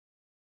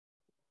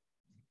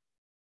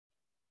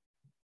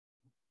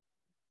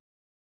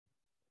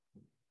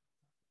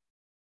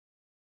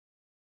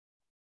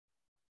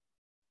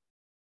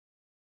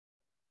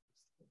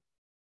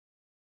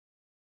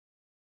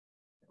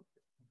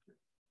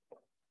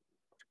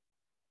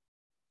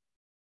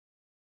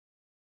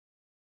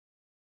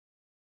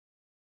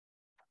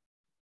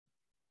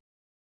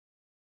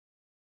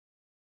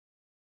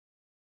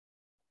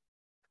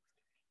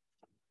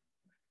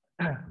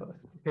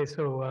Okay,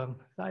 so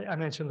I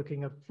mentioned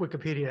looking up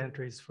Wikipedia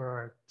entries for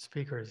our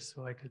speakers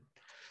so I could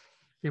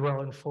be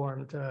well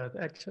informed.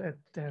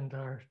 And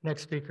our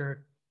next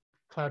speaker,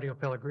 Claudio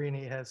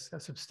Pellegrini, has a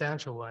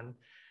substantial one,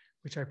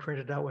 which I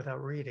printed out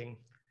without reading.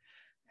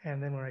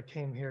 And then when I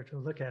came here to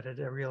look at it,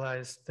 I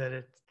realized that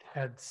it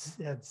had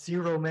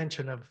zero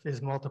mention of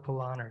his multiple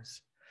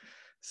honors.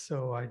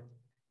 So I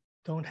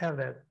don't have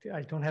that.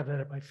 I don't have that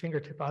at my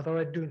fingertip, although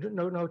I do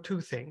know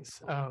two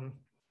things.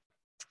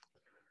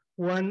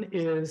 One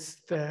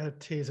is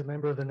that he's a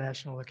member of the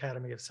National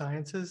Academy of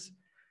Sciences.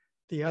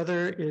 The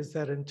other is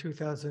that in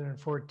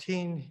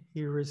 2014,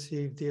 he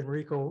received the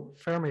Enrico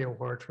Fermi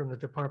Award from the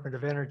Department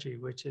of Energy,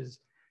 which is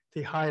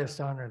the highest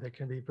honor that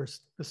can be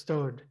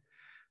bestowed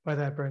by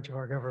that branch of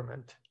our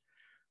government.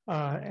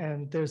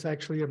 And there's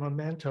actually a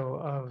memento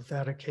of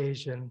that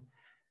occasion,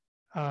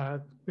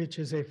 which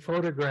is a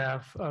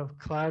photograph of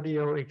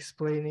Claudio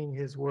explaining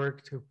his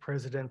work to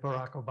President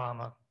Barack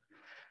Obama.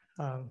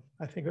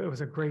 I think it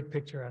was a great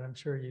picture, and I'm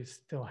sure you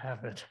still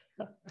have it.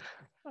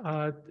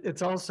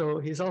 He's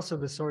also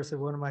the source of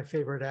one of my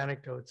favorite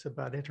anecdotes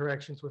about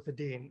interactions with the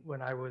dean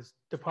when I was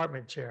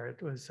department chair.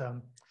 It was,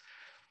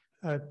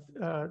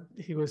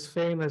 he was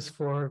famous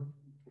for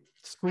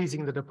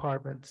squeezing the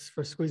departments,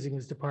 for squeezing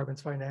his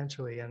departments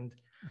financially. And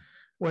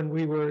when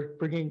we were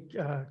bringing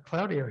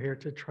Claudio here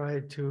to try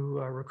to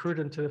recruit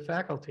him to the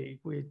faculty,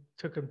 we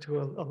took him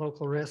to a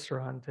local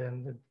restaurant,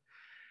 and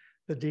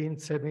the dean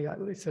said to me,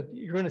 he said,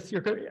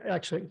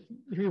 actually,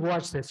 if you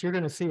watch this, you're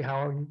gonna see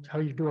how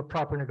you do a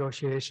proper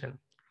negotiation.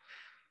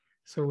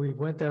 So we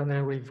went down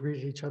there, we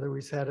greeted each other,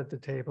 we sat at the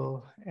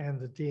table, and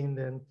the dean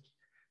then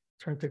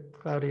turned to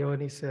Claudio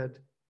and he said,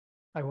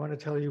 I wanna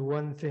tell you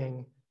one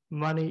thing,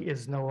 money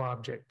is no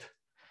object,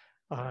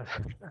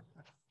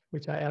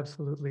 which I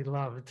absolutely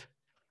loved.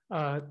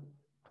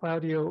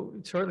 Claudio,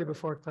 shortly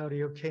before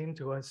Claudio came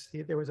to us,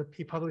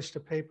 he published a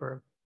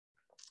paper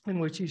in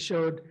which he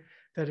showed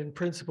that in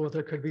principle,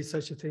 there could be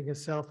such a thing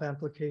as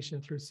self-amplification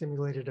through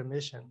simulated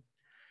emission.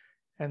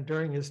 And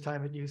during his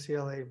time at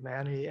UCLA,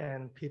 Manny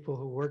and people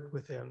who worked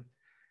with him,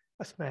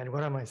 Manny,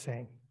 what am I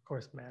saying? Of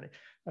course, Manny.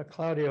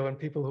 Claudio and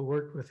people who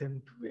worked with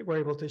him were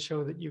able to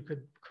show that you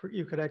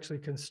could actually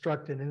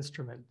construct an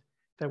instrument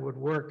that would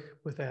work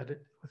with that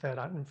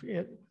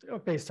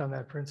based on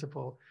that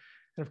principle.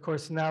 And of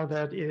course, now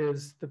that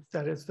is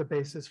the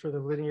basis for the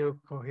linear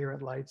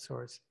coherent light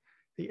source,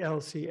 the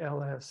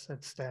LCLS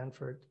at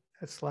Stanford,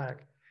 at SLAC,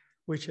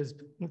 which has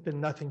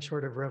been nothing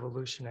short of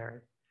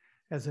revolutionary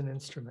as an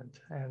instrument.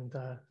 And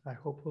I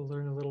hope we'll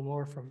learn a little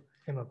more from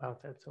him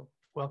about that. So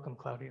welcome,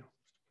 Claudio.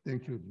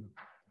 Thank you.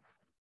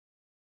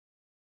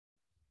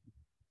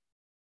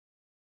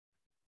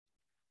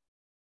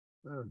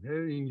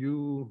 Having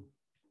you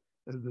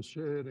as the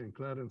chair and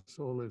Clarence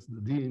Sol as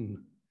the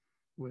dean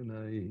when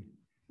I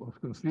was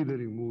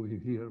considering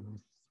moving here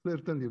was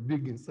certainly a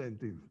big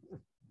incentive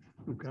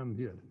to come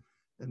here.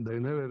 And I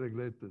never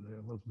regretted it.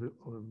 I was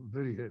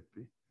very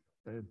happy.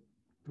 I had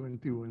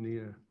 21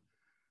 years,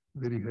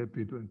 very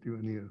happy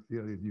 21 years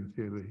here at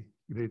UCLA.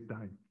 Great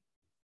time.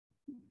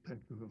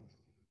 Thank you.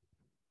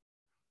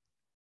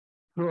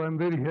 So I'm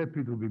very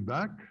happy to be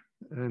back.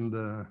 And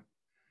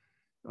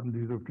on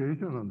this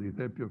occasion, on this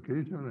happy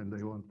occasion, and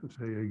I want to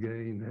say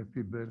again,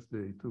 happy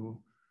birthday to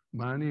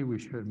Mani. We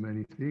share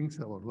many things,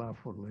 our love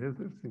for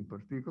lasers in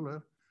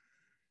particular,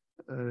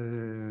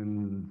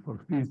 and for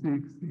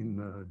physics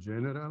in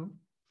general.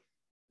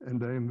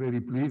 And I am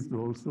very pleased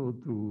also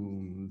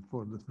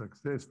for the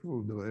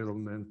successful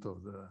development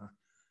of the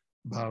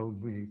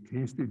Baumig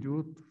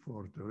Institute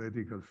for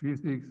Theoretical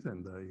Physics.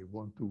 And I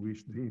want to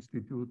wish the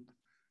Institute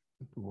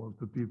to all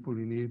the people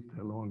in it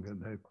a long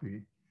and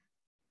happy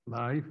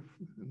life,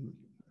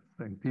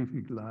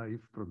 scientific life,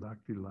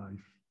 productive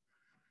life.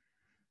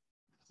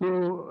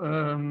 So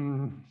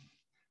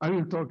I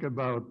will talk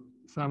about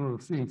some of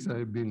the things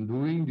I've been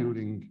doing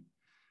during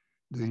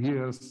the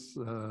years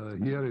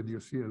here at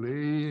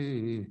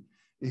UCLA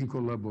in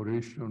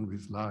collaboration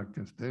with SLAC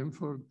and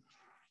Stanford,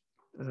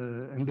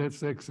 and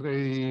that's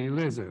X-ray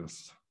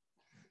lasers.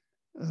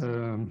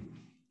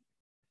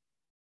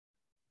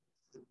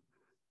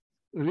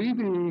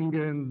 Reading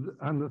and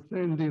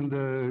understanding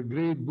the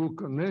great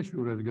book on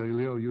nature, as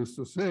Galileo used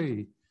to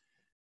say,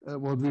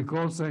 what we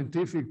call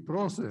scientific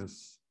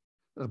progress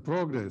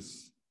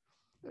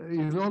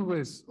is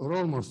always, or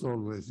almost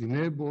always,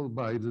 enabled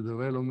by the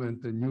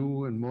development of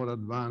new and more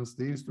advanced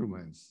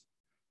instruments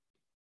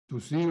to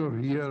see or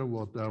hear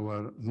what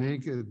our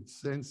naked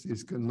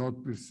senses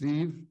cannot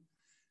perceive,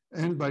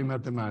 and by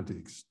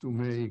mathematics to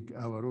make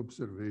our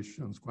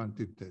observations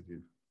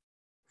quantitative.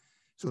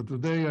 So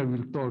today I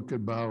will talk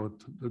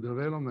about the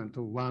development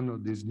of one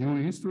of these new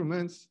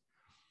instruments,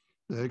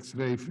 the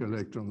X-ray free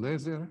electron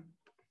laser,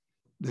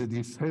 that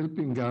is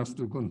helping us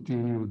to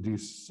continue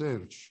this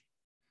search.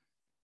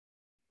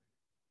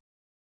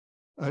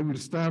 I will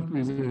start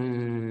with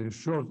a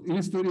short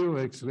history of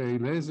X-ray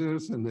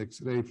lasers and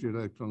X-ray free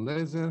electron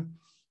laser.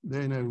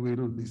 Then I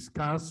will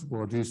discuss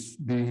what is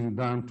being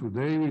done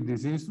today with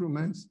these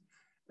instruments.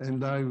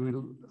 And I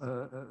will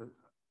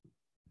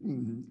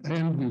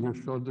end with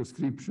a short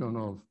description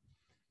of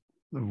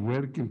the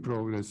work in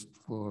progress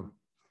to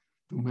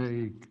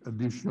make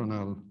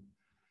additional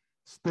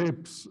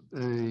steps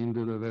in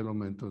the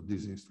development of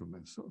these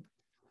instruments. So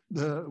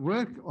the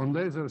work on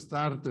laser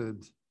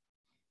started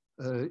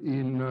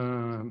in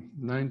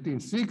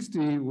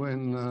 1960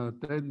 when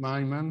Ted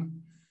Myman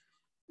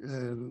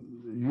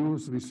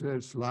Youth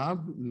Research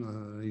Lab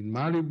in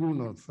Malibu,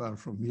 not far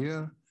from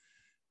here,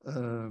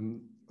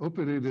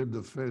 operated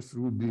the first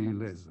ruby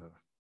laser.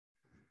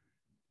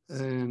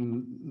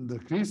 And the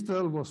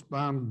crystal was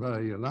pumped by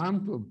a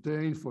lamp to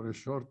obtain for a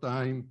short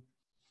time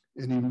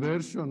an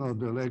inversion of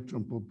the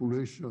electron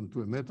population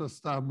to a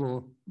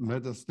metastable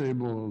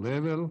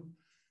level.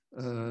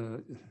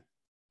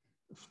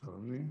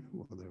 Sorry,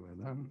 what have I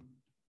done?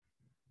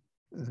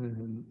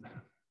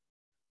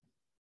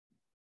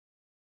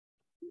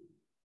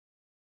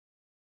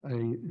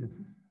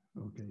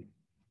 Okay.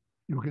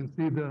 You can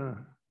see the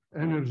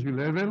energy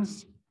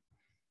levels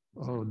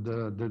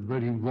that were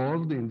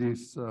involved in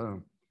this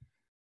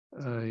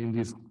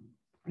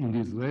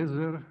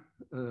laser,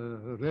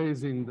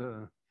 raising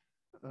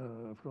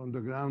from the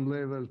ground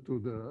level to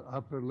the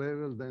upper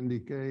level, then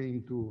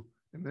decaying to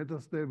a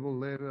metastable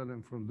level,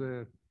 and from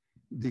there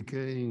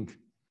decaying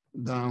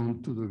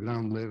down to the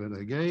ground level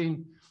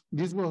again.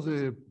 This was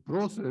a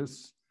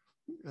process.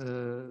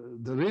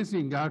 The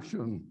raising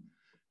action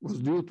was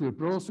due to a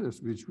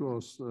process which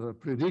was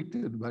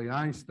predicted by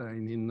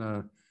Einstein in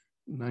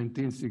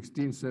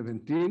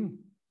 1916-17,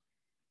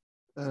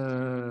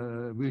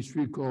 which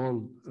we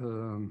call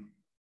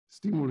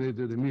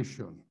stimulated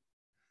emission.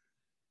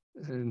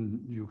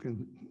 And you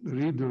can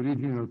read the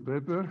original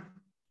paper.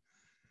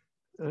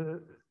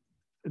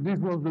 This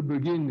was the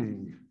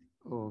beginning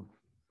of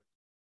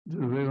the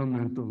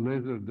development of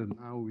laser that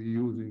now we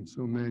use in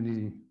so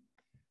many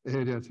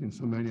areas, in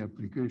so many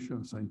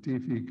applications,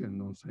 scientific and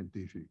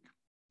non-scientific.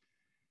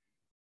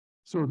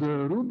 So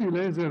the ruby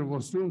laser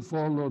was soon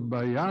followed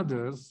by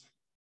others.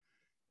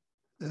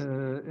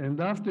 And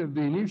after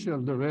the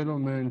initial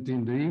development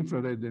in the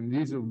infrared and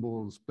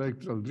visible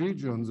spectral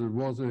regions, there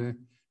was a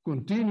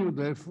continued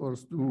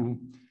efforts to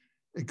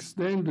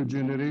extend the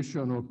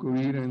generation of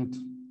coherent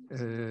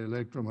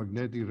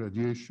electromagnetic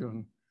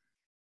radiation,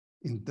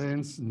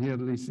 intense,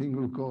 nearly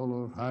single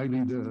color,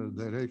 highly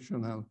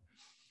directional,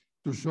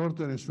 to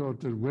shorter and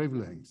shorter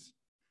wavelengths.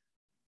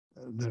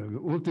 The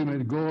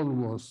ultimate goal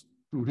was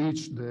to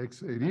reach the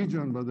X-ray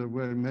region, but there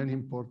were many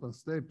important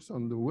steps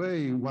on the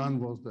way. One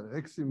was the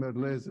excimer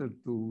laser,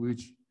 to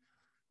which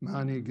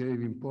Mani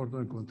gave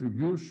important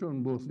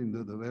contribution, both in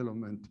the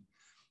development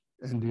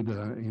and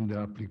in the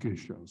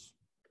applications.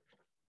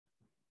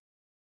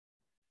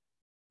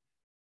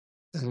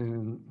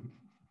 And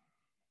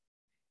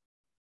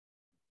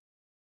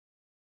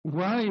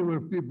why were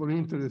people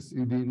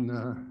interested in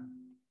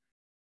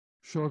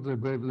shorter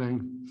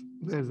wavelength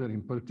laser,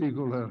 in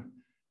particular,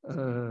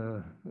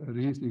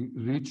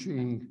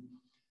 reaching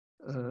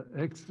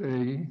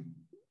X-ray,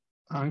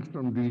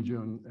 angstrom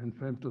region, and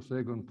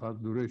femtosecond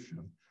part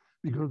duration?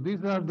 Because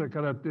these are the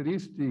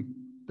characteristic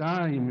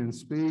time and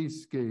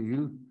space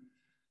scale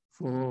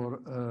for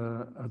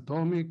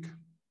atomic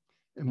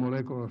and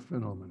molecular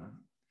phenomena.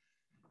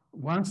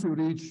 Once you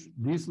reach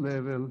this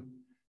level,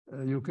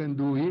 you can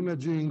do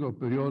imaging of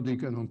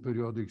periodic and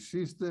non-periodic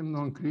system,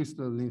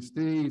 non-crystalline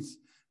states.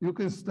 You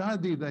can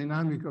study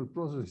dynamical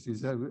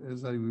processes,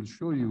 as I will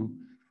show you,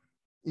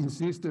 in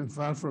systems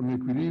far from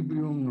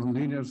equilibrium,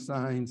 nonlinear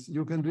science.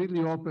 You can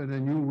really open a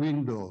new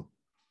window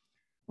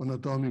on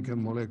atomic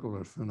and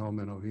molecular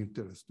phenomena of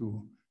interest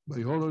to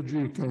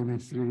biology,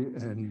 chemistry,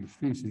 and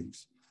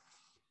physics.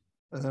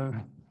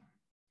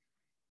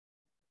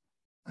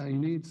 I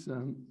need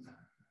some,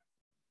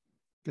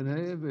 can I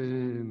have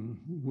a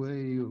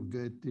way of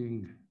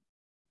getting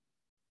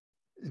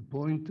a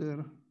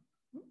pointer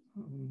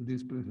on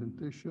this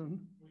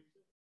presentation?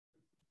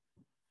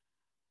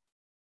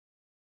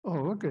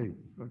 Oh, okay,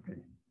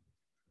 okay.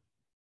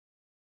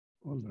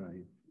 All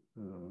right.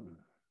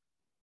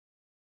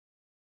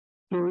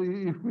 So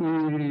if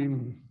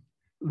we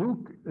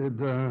look at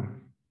the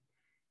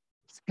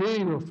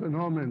scale of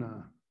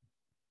phenomena,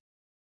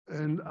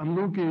 and I'm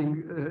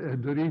looking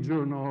at the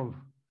region of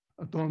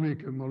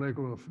atomic and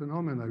molecular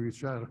phenomena,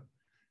 which are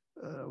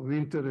of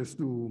interest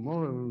to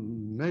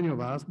many of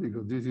us,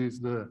 because this is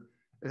the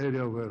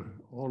area where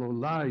all of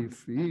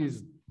life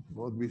is,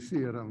 what we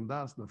see around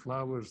us, the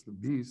flowers, the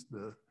bees,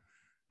 the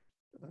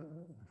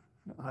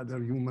other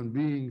human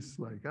beings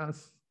like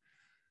us.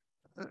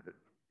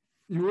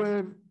 You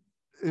have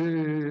a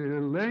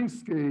length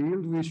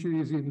scale, which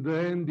is in the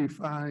end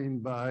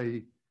defined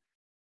by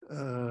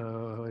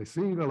a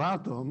single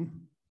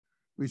atom,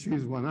 which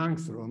is 1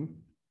 angstrom,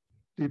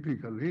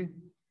 typically.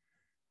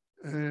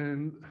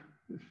 And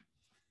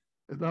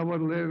at our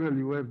level,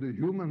 you have the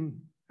human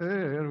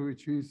hair,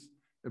 which is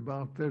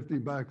about 30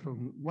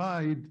 micron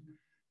wide.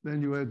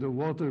 Then you have the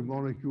water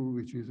molecule,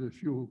 which is a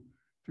few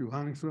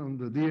angstrom,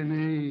 the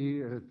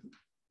DNA at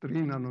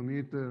 3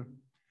 nanometer.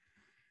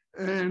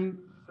 And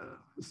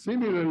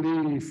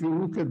Similarly, if you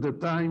look at the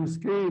time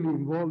scale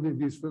involved in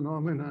this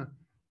phenomena,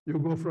 you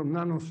go from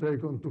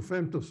nanosecond to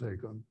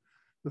femtosecond.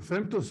 The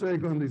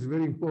femtosecond is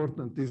very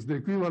important. It's the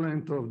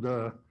equivalent of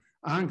the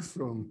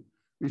angstrom,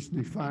 which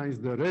defines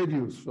the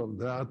radius of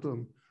the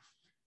atom.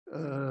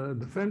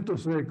 The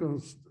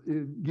femtoseconds,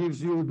 it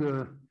gives you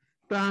the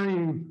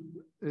time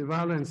a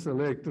valence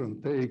electron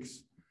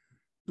takes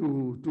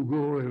to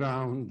go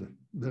around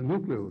the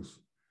nucleus.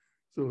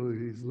 So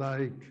it's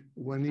like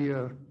 1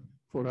 year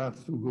for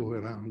us to go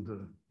around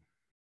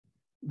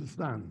the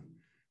sun.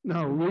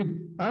 Now,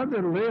 with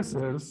other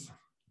lasers,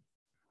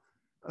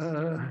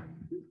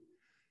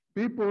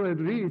 people had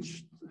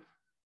reached,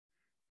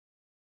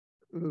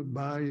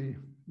 by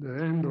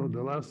the end of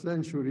the last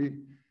century,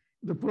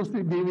 the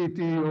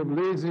possibility of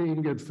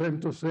lasering at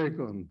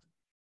femtosecond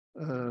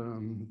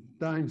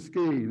time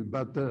scale,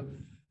 but the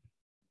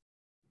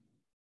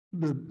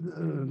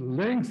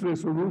length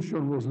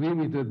resolution was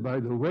limited by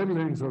the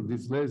wavelength of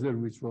this laser,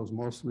 which was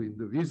mostly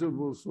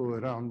indivisible, so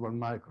around 1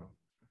 micron.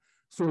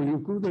 So you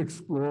could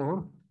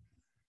explore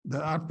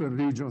the upper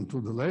region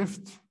to the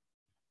left,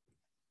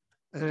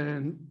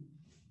 and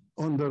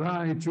on the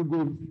right, you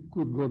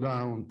could go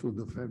down to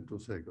the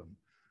femtosecond.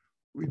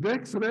 With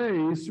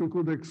X-rays, you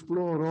could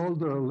explore all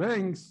the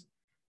lengths,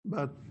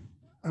 but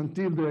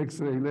until the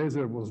X-ray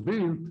laser was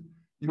built,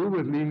 you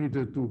were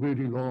limited to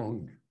very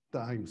long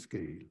time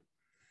scale.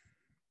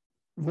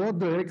 What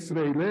the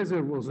X-ray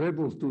laser was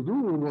able to do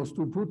was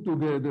to put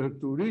together,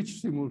 to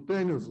reach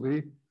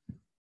simultaneously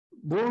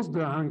both the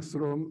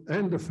angstrom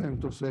and the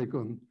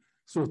femtosecond,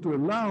 so to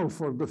allow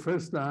for the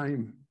first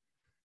time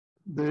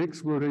the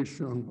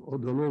exploration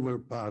of the lower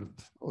part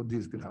of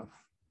this graph.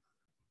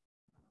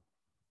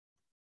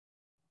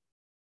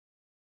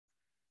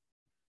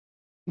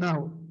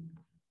 Now,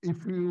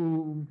 if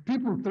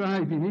people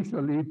tried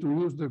initially to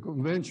use the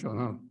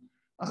conventional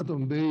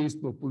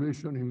atom-based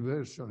population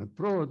inversion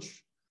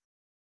approach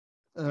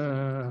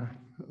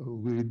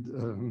with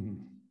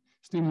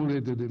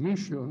stimulated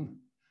emission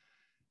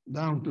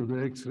down to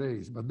the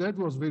X-rays, but that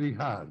was very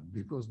hard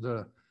because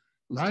the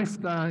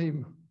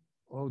lifetime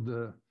of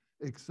the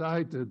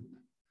excited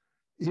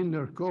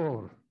inner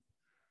core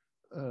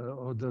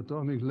of the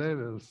atomic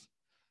levels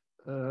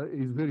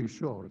is very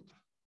short.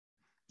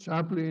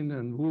 Chaplin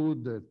and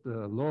Wood at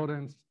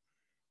Lawrence,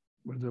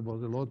 where there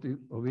was a lot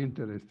of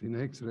interest in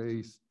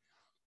X-rays,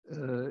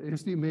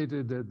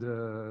 estimated that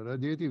the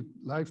radiative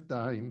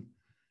lifetime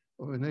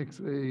of an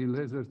X-ray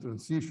laser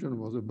transition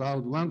was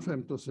about 1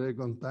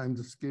 femtosecond times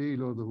the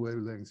scale of the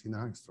wavelengths in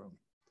angstrom.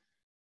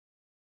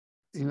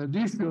 In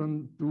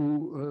addition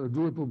to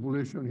do a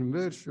population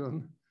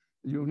inversion,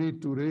 you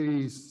need to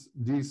raise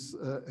this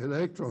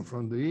electron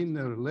from the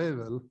inner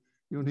level.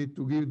 You need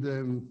to give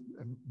them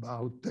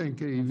about 10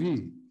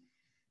 keV,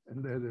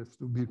 and that has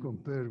to be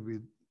compared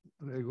with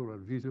regular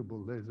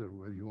visible laser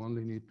where you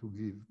only need to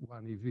give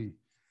 1 eV.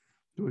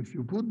 So if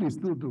you put these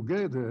two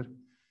together,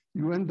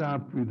 you end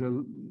up with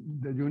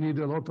that you need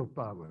a lot of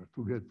power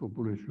to get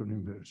population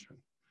inversion.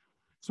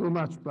 So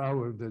much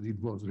power that it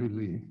was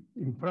really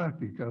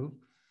impractical.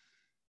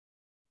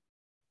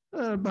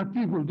 But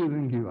people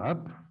didn't give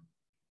up.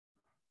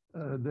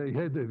 They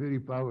had a very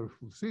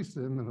powerful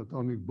system, an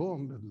atomic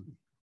bomb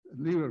at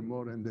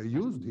Livermore, and they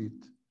used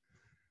it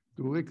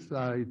to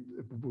excite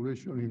a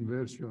population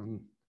inversion,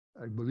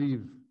 I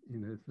believe,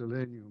 in a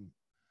selenium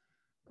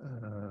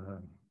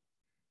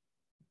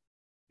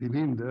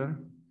cylinder.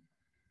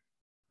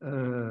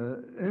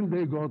 And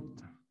they got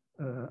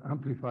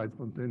amplified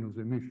spontaneous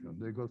emission.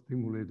 They got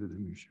stimulated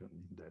emission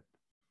in that.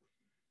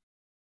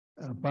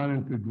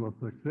 Apparently it was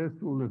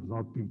successful, it's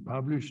not been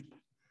published,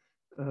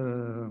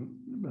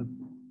 but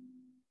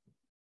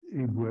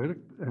it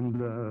worked. And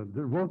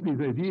there was this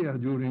idea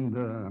during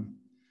the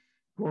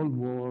Cold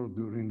War,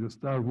 during the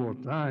Star Wars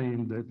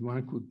time, that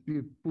one could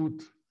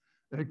put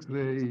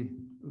X-ray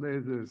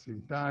lasers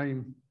in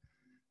time,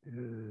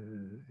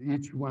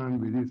 each one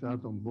with its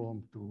atom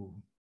bomb to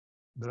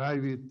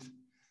drive it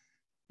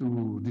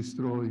to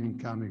destroy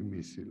incoming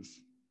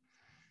missiles.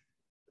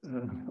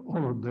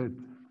 All of that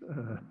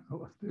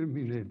was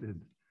terminated.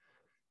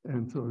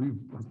 And so it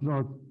was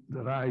not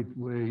the right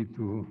way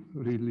to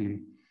really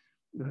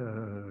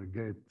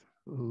get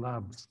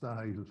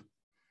lab-style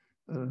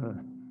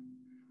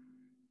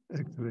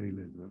X-ray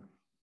laser.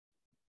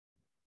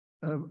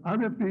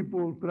 Other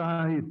people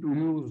try to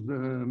use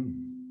the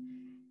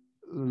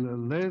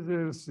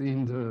lasers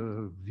in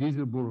the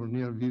visible or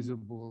near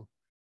visible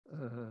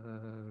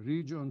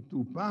region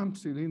to pump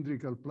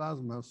cylindrical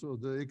plasma, so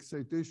the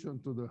excitation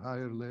to the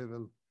higher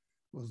level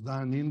was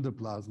done in the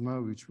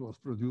plasma, which was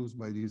produced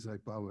by these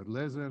high-power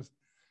lasers.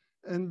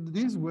 And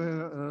these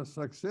were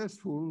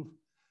successful,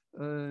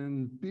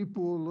 and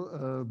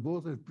people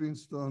both at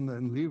Princeton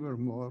and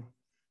Livermore,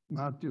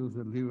 Matthews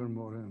at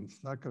Livermore and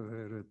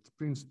Zuckerberg at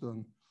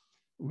Princeton,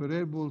 were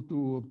able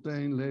to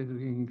obtain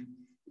lasering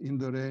in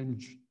the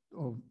range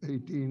of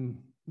 18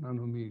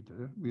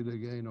 nanometer with a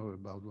gain of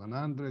about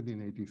 100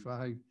 in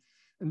 85.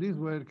 And this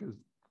work has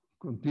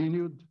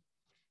continued,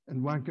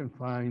 and one can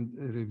find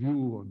a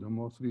review of the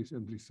most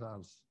recent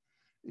results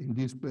in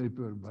this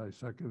paper by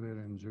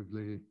Sakever and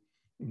Jeglet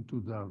in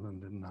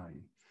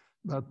 2009.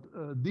 But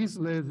these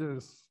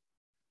lasers,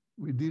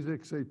 with this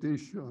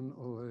excitation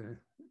of a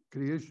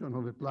creation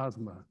of a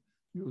plasma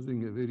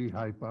using a very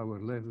high power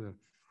laser,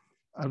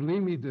 are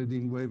limited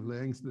in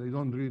wavelengths. They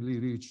don't really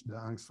reach the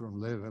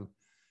angstrom level.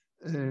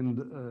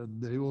 And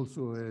they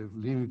also have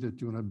limited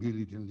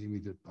tunability and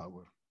limited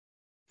power.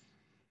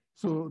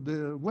 So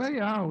the way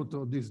out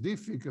of this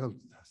difficult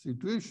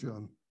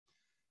situation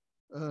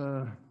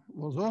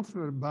was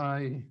offered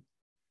by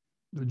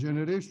the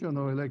generation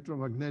of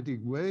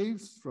electromagnetic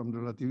waves from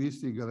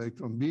relativistic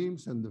electron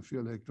beams and the few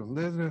electron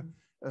laser.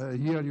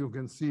 Here you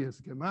can see a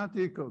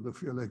schematic of the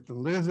few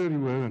electron laser.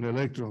 You have an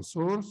electron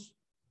source.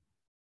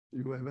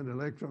 You have an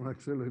electron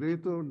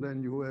accelerator.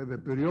 Then you have a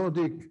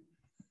periodic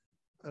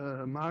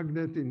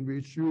magnet in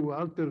which you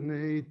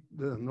alternate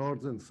the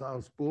north and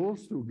south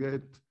poles to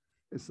get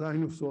a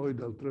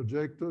sinusoidal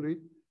trajectory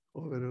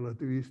of a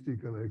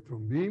relativistic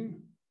electron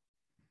beam.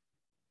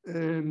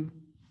 And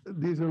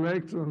these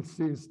electrons,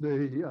 since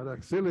they are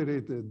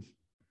accelerated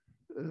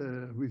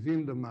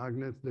within the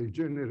magnet, they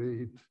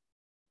generate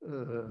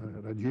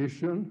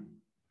radiation,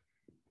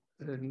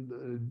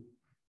 and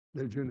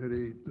they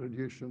generate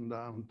radiation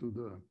down to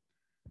the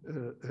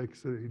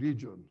X-ray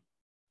region.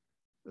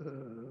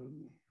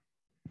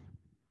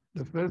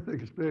 The first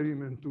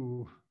experiment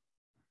to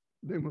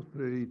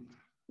demonstrate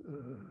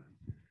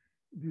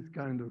this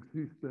kind of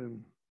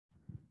system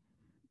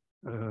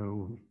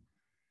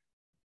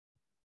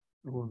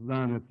was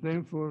done at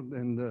Stanford,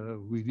 and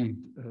we did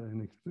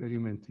an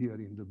experiment here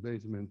in the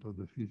basement of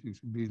the physics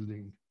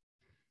building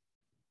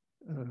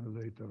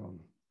later on.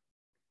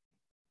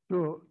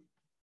 So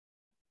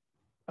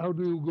how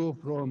do you go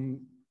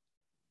from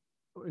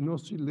an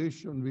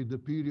oscillation with the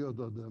period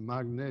of the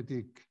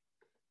magnetic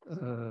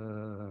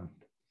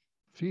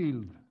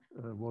field,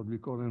 what we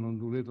call an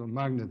undulator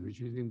magnet, which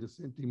is in the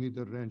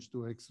centimeter range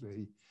to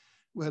X-ray?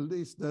 Well,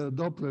 it's the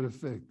Doppler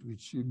effect,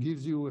 which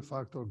gives you a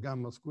factor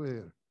gamma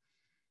square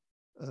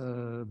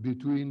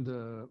between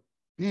the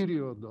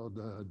period of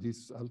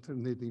this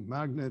alternating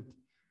magnet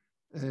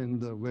and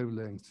the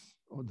wavelengths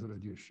of the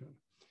radiation.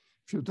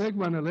 If you take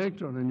one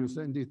electron and you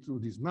send it through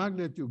this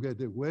magnet, you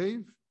get a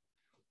wave,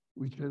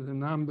 which has a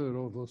number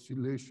of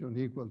oscillation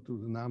equal to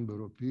the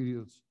number of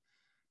periods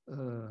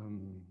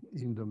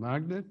in the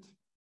magnet.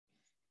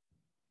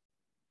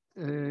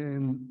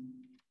 And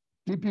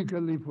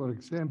typically, for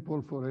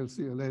example, for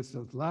LCLS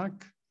at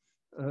LAC,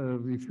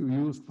 if you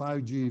use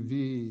 5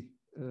 GeV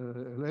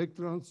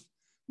electrons,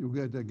 you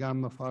get a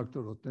gamma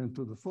factor of 10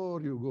 to the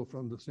 4. You go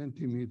from the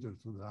centimeter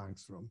to the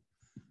angstrom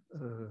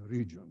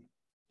region.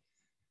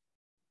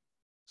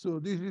 So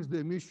this is the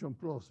emission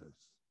process.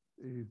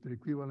 It's the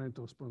equivalent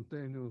of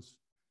spontaneous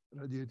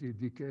radiative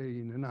decay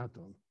in an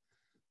atom.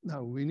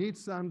 Now, we need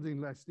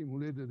something like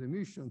stimulated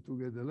emission to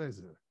get a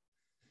laser.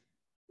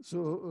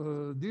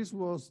 So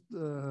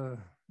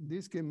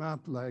this came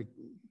up like,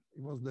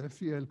 it was the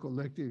FEL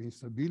collective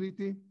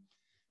instability,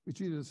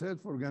 which is a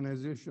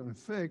self-organization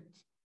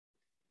effect,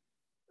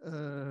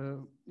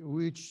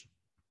 which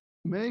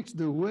makes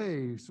the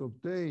waves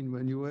obtained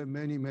when you have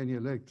many, many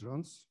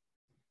electrons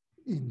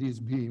in this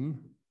beam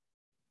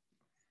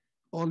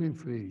all in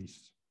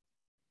phase.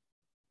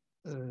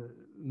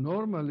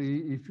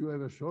 Normally, if you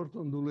have a short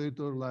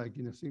undulator, like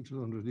in a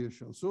synchronous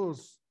radiation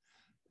source,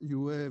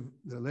 you have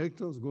the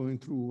electrons going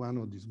through one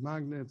of these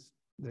magnets.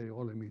 They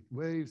all emit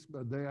waves,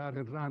 but they are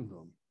at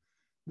random.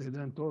 They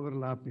don't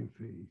overlap in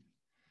phase.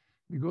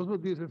 Because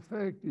of this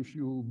effect, if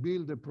you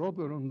build a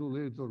proper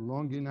undulator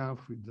long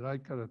enough with the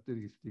right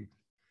characteristics,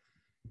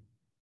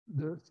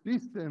 the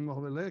system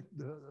of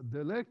the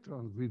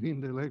electrons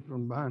within the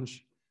electron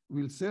bunch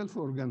will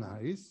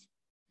self-organize.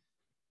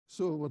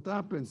 So what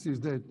happens is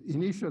that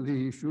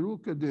initially, if you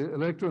look at the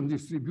electron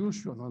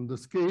distribution on the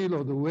scale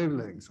of the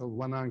wavelengths of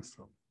 1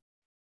 angstrom,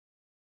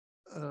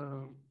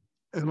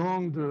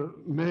 along the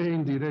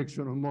main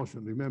direction of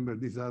motion, remember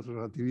these are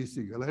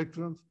relativistic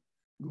electrons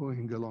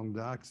going along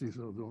the axis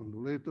of the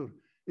undulator.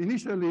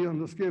 Initially, on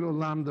the scale of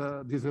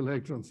lambda, these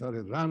electrons are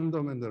at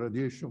random, and the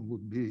radiation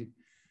would be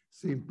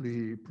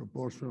simply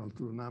proportional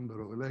to the number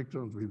of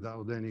electrons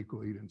without any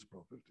coherence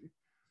property.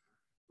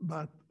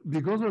 But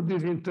because of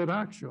this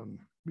interaction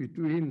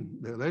between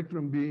the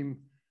electron beam,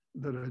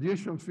 the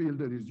radiation field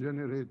that is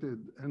generated,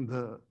 and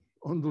the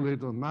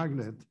undulator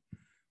magnet,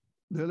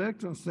 the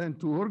electrons tend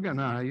to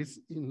organize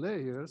in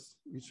layers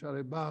which are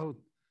about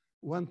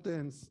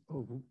 1/10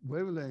 of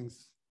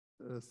wavelengths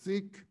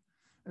thick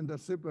and are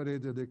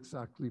separated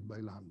exactly by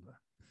lambda.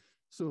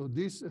 So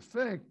this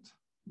effect,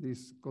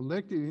 this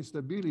collective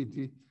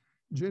instability,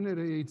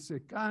 generates a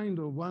kind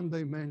of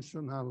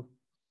one-dimensional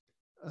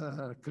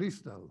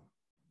crystal.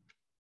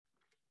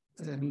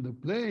 And the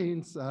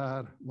planes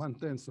are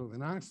 1/10 of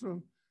an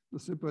angstrom. The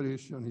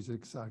separation is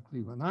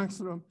exactly 1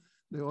 angstrom.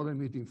 They all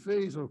emit in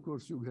phase. Of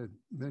course, you get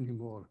many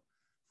more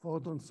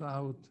photons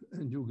out,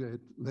 and you get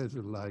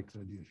laser-like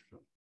radiation.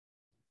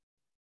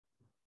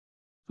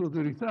 So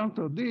the result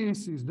of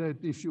this is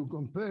that if you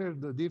compare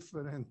the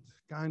different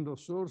kind of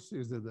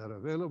sources that are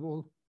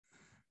available,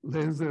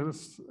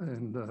 lasers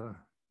and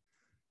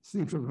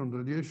synchrotron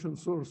radiation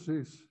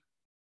sources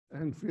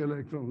and free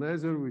electron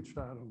laser, which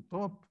are on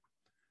top.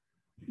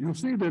 You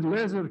see that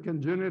laser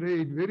can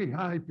generate very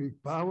high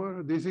peak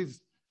power. This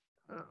is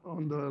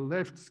on the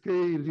left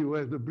scale, you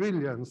have the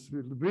brilliance.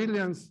 The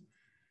brilliance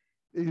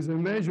is a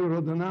measure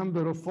of the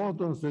number of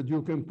photons that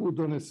you can put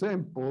on a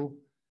sample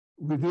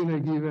within a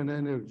given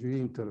energy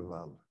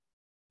interval.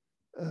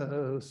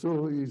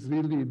 So it's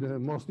really the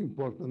most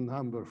important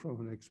number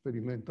from an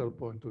experimental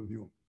point of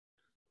view.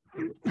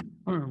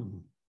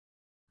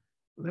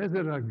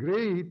 Lasers are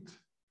great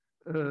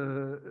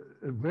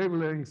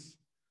wavelengths,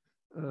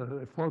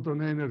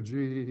 photon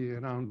energy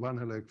around 1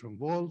 electron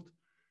volt.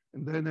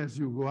 And then as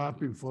you go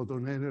up in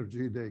photon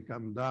energy, they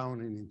come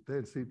down in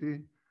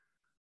intensity.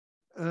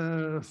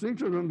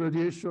 Synchrotron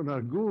radiation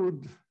are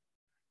good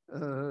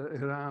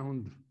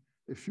around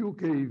a few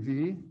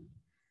keV.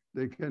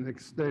 They can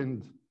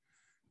extend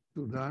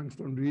to the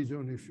angstrom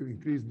region if you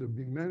increase the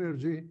beam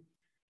energy,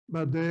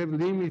 but they have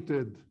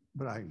limited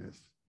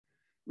brightness.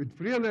 With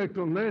free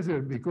electron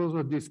laser, because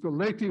of these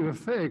collective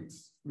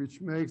effects, which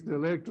makes the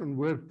electron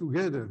work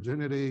together,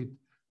 generate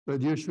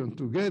radiation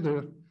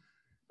together,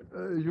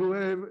 you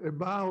have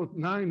about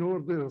 9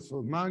 orders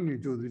of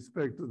magnitude with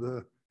respect to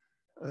the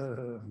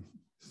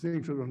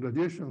synchrotron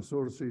radiation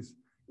sources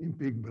in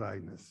peak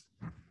brightness.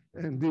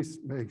 And this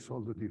makes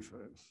all the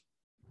difference.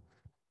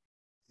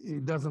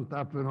 It doesn't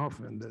happen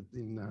often that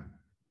in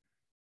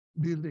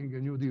building a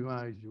new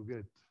device, you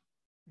get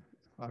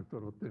a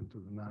factor of 10 to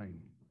the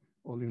 9,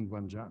 all in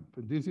one jump.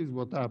 And this is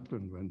what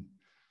happened when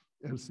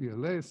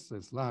LCLS,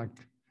 as luck,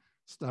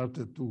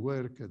 started to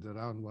work at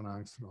around 1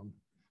 angstrom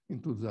in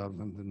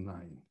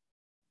 2009.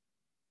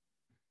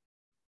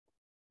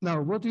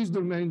 Now, what is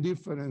the main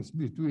difference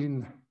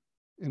between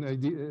a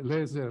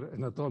laser,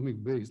 an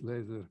atomic-based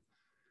laser,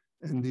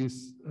 and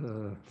this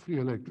free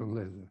electron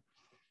laser?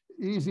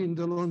 Is in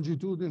the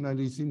longitudinal,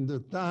 is in the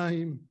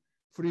time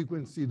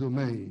frequency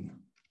domain.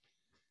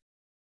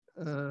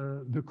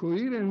 The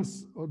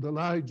coherence of the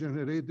light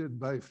generated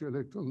by free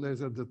electron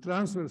laser, the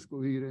transverse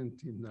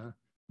coherence in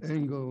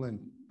angle and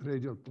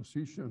radial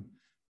position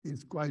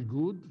is quite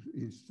good,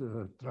 is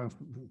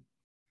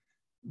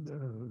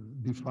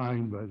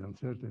defined by the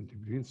uncertainty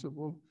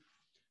principle,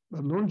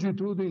 but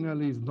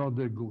longitudinal is not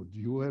that good.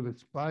 You have a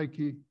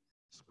spiky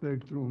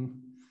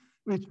spectrum,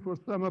 which for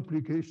some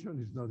application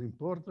is not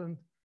important.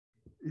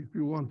 If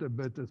you want a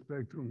better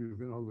spectrum, you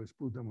can always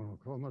put a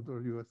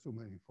monochromator. You have so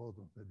many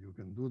photons that you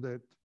can do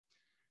that.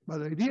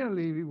 But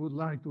ideally, we would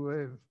like to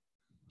have,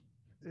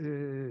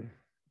 to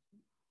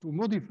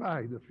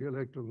modify the free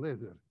electron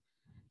laser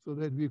so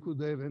that we could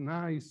have a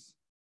nice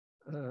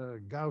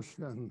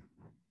Gaussian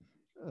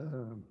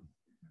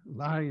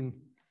line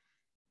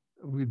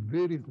with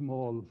very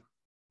small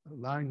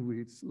line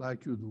widths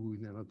like you do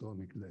in an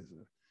atomic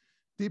laser.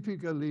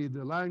 Typically,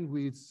 the line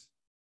width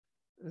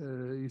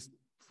is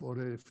for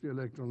a free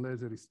electron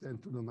laser is 10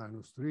 to the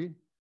minus 3,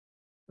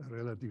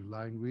 relative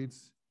line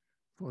width.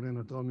 For an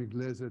atomic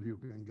laser, you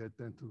can get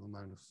 10 to the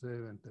minus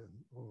 7, 10,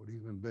 or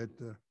even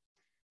better.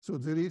 So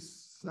there is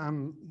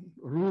some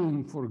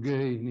room for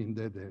gain in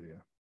that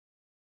area.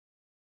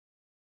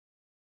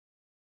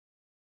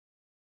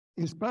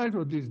 In spite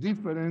of this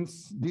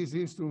difference, these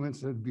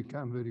instruments have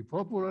become very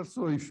popular.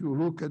 So if you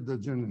look at the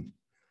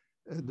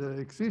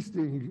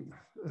existing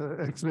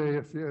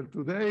X-ray FEL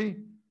today,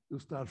 you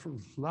start from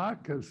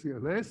SLAC,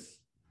 LCLS.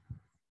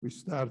 We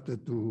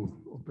started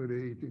to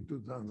operate in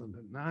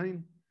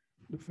 2009.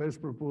 The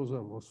first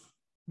proposal was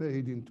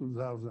made in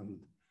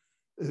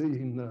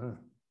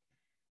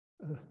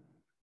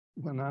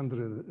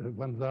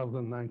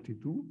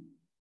 1092,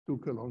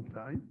 took a long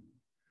time.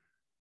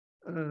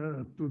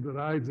 To the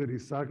right, there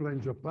is SACLA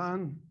in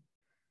Japan.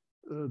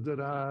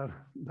 There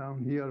are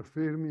down here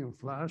Fermi and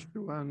Flash,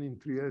 one in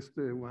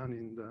Trieste, one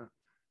in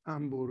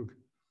Hamburg,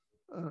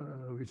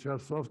 which are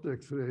soft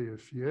X-ray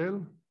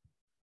FEL.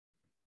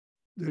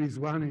 There is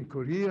one in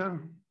Korea.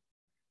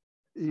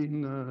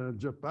 In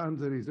Japan,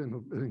 there is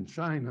in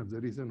China,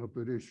 there is an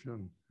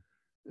operation,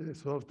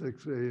 soft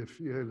X-ray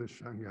FEL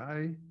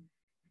Shanghai.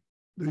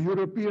 The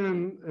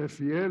European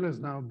FEL has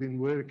now been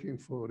working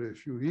for a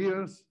few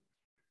years.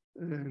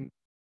 And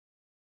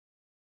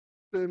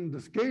then the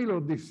scale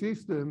of this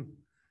system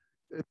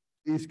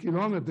is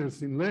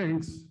kilometers in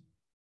length.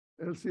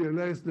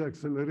 LCLS, the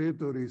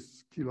accelerator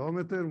is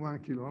 1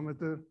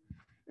 kilometer.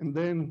 And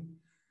then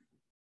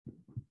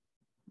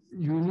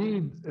you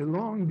need a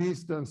long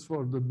distance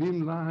for the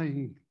beam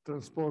line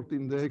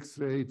transporting the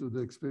X-ray to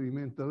the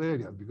experimental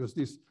area, because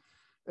these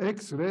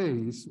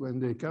X-rays, when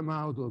they come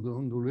out of the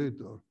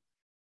undulator,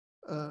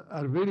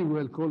 are very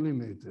well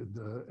collimated.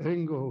 The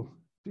angle,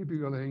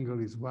 typical angle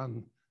is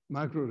 1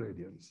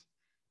 microradians.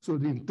 So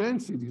the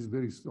intensity is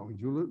very strong.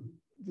 You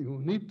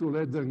need to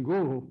let them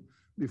go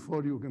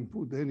before you can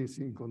put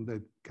anything on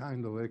that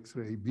kind of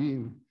X-ray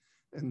beam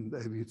and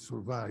have it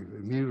survive,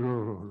 a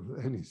mirror or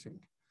anything.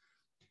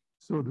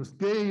 So the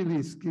scale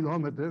is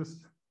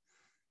kilometers,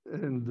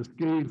 and the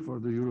scale for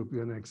the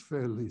European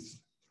XFEL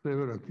is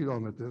several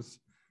kilometers.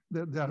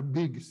 They are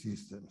big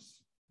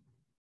systems.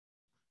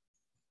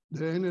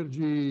 The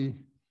energy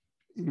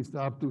is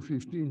up to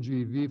 15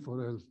 GeV for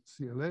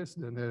LCLS,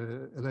 then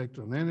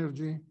electron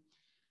energy.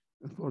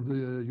 And for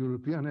the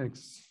European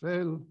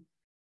XFEL,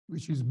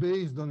 which is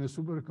based on a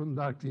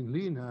superconducting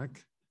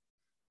LINAC,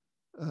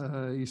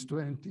 is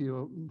 20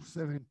 or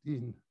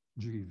 17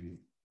 GeV.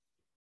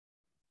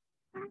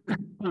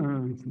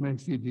 It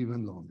makes it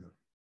even longer.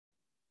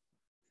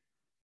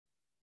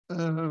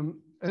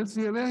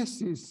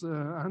 LCLS is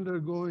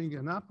undergoing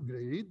an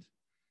upgrade.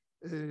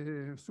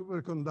 A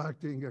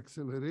superconducting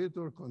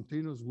accelerator,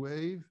 continuous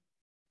wave,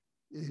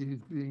 is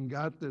being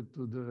added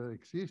to the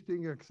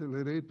existing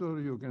accelerator.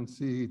 You can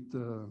see it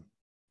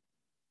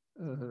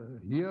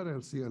here,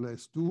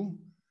 LCLS2.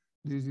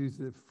 This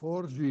is a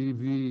 4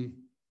 GeV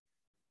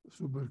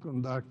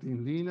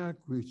superconducting LINAC,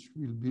 which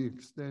will be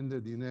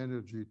extended in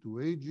energy to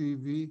 8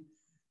 GeV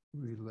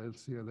with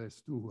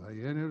LCLS2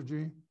 high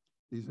energy.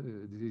 This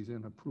is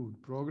an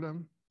approved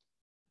program.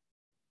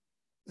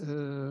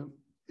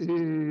 A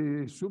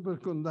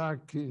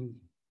superconducting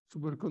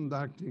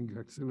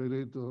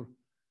accelerator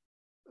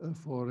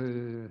for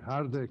a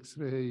hard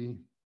X-ray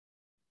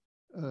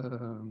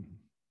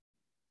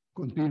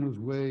continuous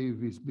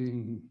wave is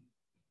being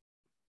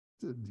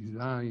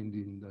designed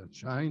in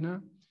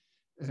China.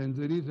 And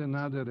there is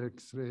another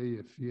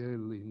X-ray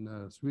FEL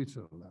in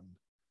Switzerland,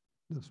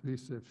 the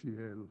Swiss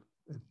FEL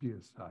at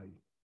PSI.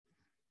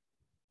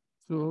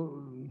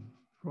 So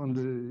from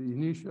the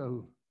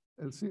initial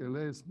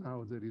LCLS,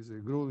 now there is a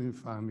growing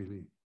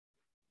family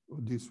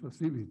of these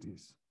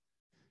facilities.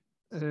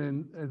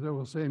 And as I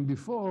was saying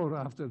before,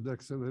 after the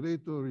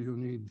accelerator, you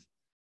need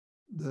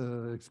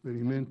the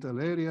experimental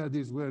area.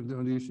 These were the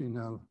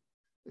original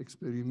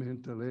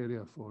experimental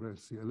area for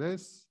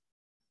LCLS,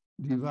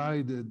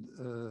 divided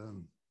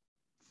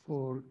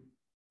for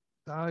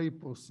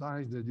type or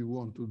size that you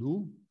want to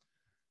do.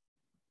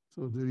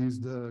 So there is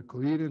the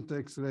coherent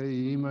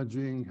X-ray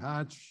imaging,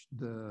 Hatch,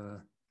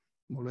 the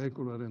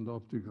molecular and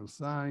optical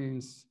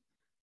science,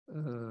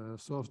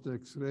 soft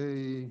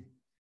X-ray,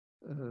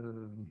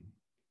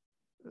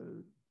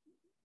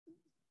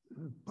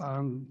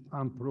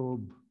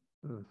 pan-probe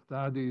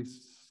studies,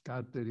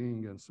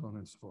 scattering, and so on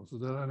and so forth. So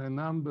there are a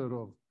number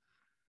of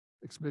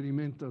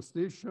experimental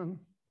stations.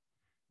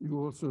 You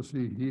also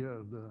see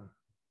here the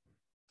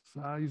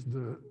size,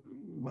 the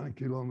 1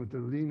 kilometer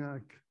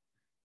LINAC,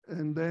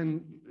 and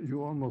then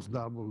you almost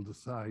double the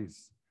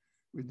size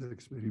with the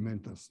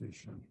experimental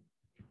station.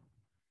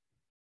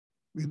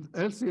 With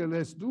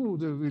LCLS2,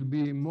 there will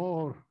be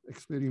more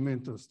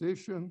experimental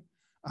station,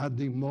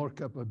 adding more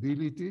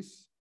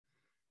capabilities.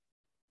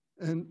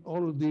 And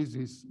all of this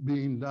is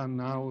being done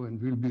now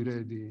and will be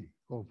ready,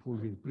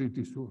 hopefully,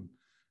 pretty soon.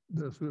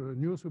 The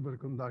new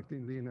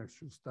superconducting LINAC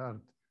should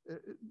start.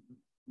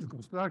 The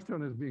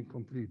construction has been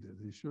completed.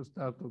 It should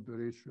start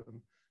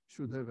operation,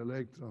 should have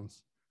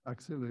electrons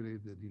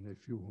accelerated in a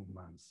few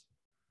months.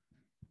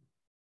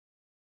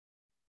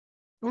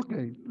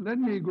 Okay, let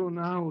me go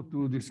now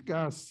to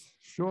discuss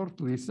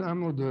shortly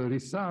some of the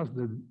results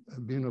that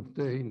have been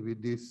obtained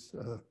with these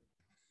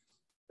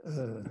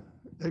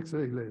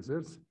X-ray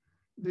lasers.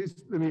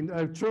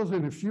 I've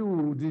chosen a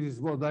few. This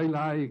is what I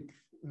like.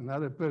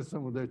 Another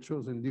person would have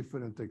chosen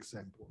different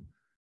example.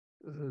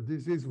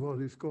 This is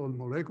what is called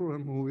molecular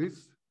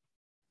movies.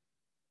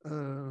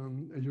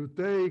 You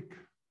take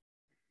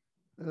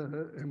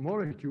a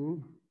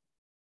molecule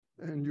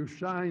and you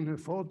shine a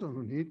photon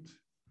on it.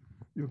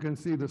 You can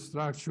see the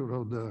structure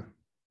of the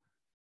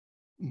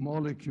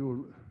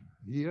molecule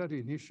here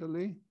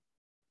initially,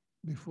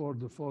 before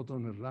the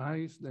photon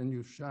arrives. Then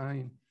you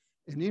shine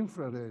an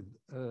infrared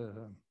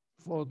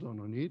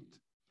photon on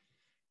it,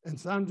 and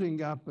something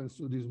happens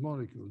to this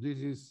molecule. This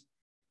is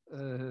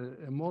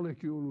a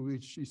molecule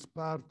which is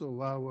part of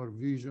our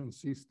vision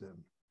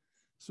system.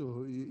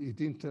 So it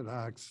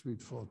interacts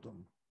with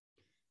photon.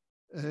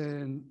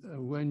 And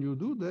when you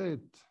do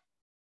that,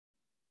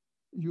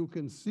 you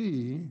can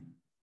see,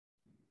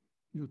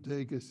 you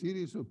take a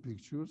series of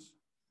pictures,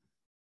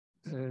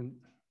 and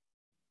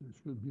there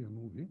should be a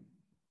movie.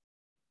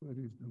 Where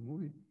is the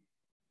movie?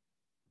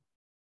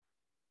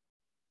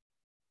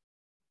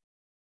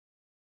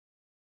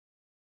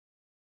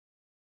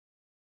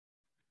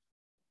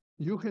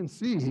 You can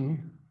see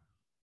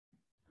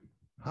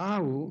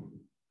how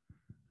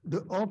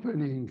the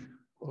opening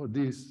of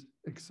this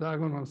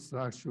hexagonal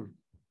structure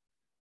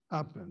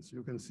happens.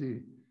 You can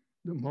see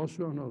the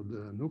motion of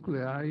the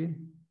nuclei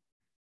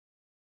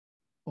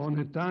on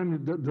a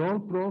time, the whole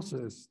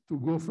process to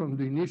go from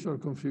the initial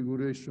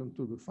configuration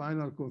to the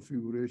final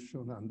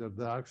configuration under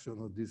the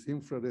action of this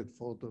infrared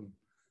photon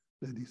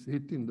that is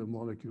hitting the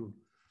molecule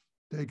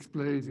takes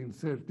place in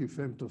 30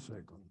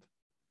 femtoseconds.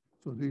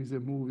 So this is a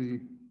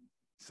movie,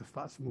 it's a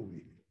fast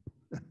movie.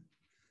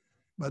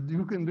 But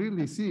you can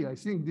really see, I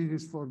think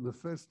this is for the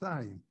first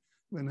time.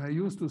 When I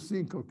used to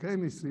think of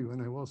chemistry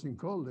when I was in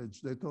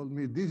college, they told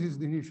me this is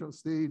the initial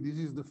state, this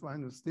is the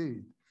final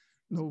state.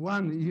 No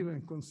one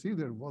even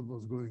considered what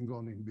was going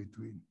on in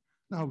between.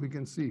 Now we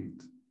can see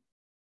it.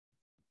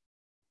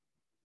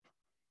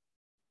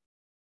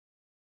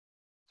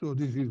 So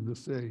this is the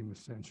same,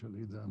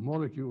 essentially. The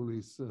molecule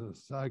is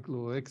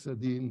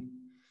cyclohexadiene,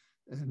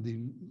 and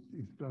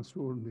it's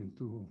transformed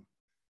into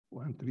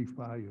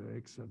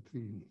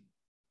 1,3,5-hexatrine.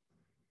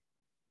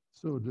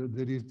 So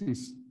there is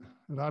this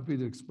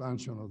rapid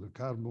expansion of the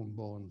carbon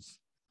bonds,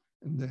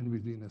 and then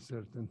within a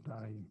certain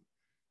time,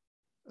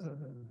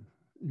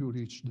 you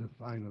reach the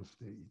final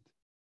state.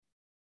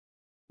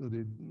 So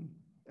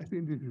I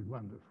think this is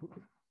wonderful.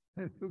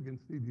 You can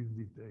see these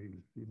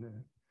details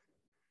in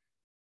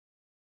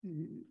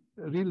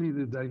really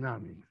the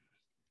dynamics.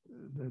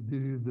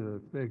 This is the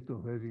effect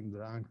of having the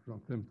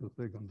angstrom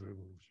femtosecond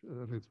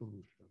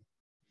resolution.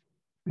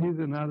 Here's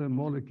another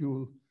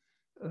molecule,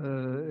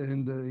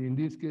 and in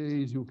this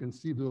case, you can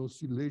see the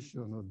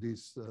oscillation of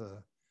these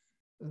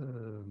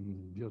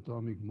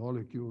diatomic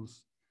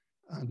molecules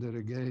under,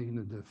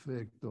 again, the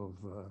effect of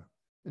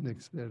an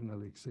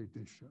external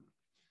excitation.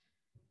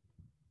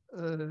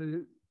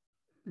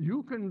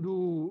 You can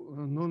do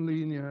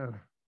nonlinear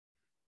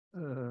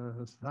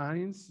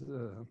science.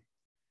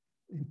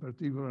 In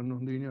particular,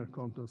 nonlinear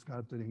quantum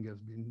scattering has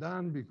been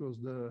done because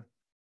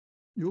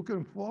you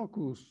can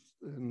focus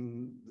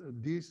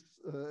this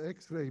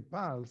X-ray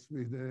pulse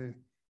with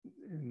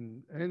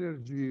an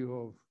energy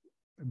of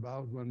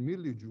about 1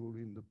 millijoule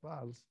in the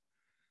pulse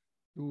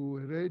to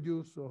a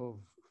radius of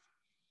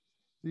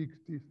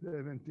 60,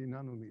 70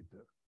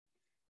 nanometer.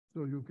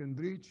 So you can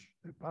reach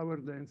a power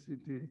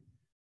density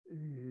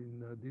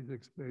in this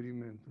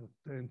experiment of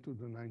 10 to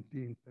the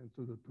 19, 10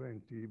 to the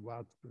 20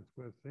 watts per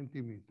square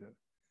centimeter.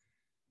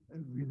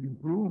 And with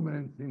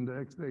improvements in the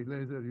X-ray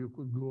laser, you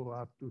could go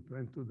up to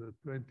 10 to the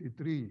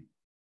 23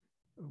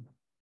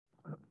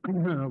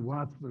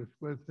 watts per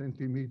square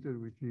centimeter,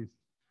 which is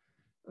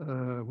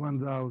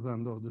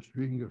 1,000 of the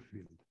Schwinger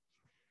field.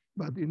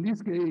 But in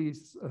this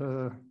case,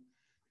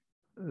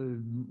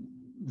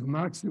 the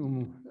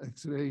maximum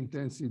X-ray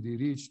intensity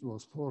reached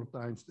was 4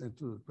 times 10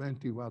 to the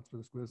 20 watts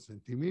per square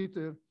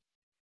centimeter.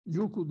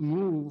 You could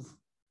move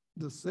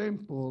the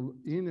sample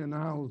in and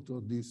out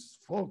of this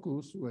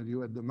focus where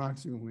you had the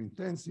maximum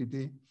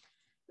intensity,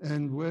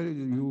 and where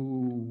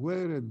you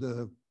were at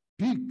the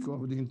peak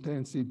of the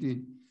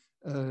intensity,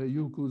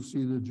 you could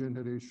see the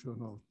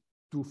generation of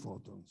 2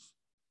 photons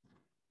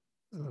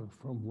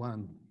from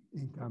 1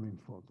 incoming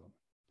photon.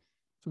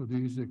 So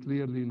there is a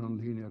clearly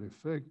nonlinear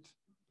effect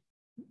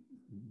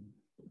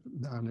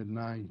done at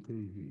 9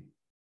 keV.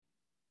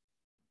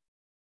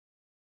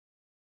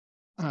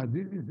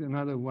 This is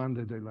another one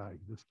that I like,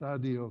 the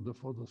study of the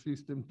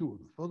photosystem 2.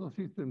 The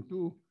photosystem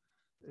 2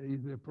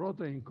 is a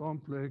protein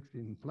complex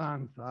in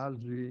plants,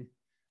 algae,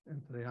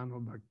 and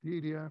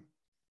cyanobacteria.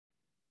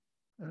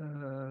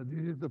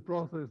 This is the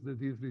process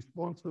that is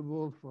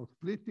responsible for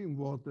splitting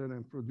water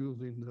and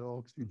producing the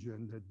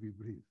oxygen that we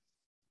breathe.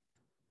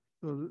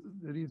 So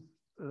there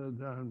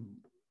are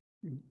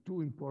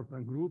 2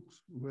 important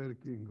groups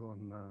working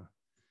on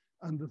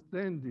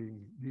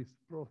understanding this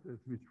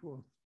process, which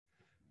was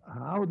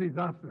how this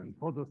happened.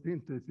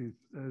 Photosynthesis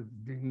has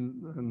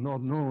been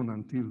not known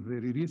until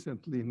very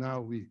recently. Now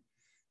we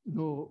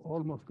know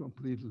almost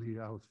completely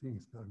how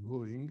things are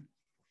going.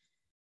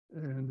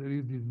 And there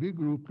is this big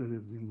group that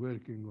has been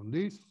working on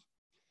this.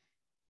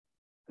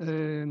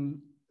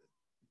 And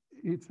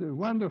it's a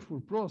wonderful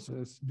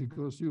process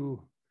because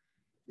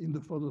in the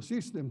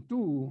photosystem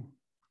 2,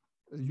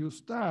 you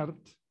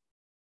start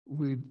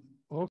with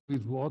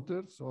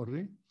water,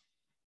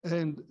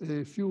 and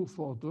a few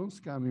photons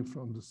coming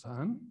from the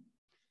sun.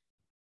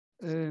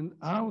 And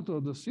out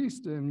of the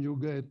system, you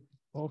get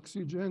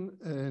oxygen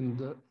and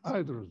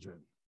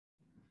hydrogen.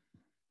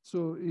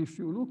 So if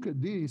you look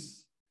at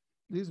this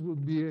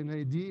would be an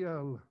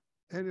ideal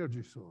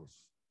energy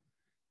source,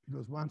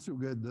 because once you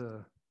get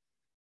the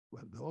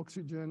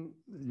oxygen,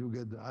 you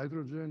get the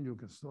hydrogen, you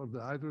can store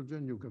the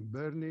hydrogen, you can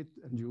burn it,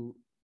 and you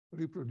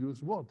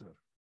reproduce water,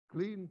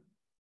 clean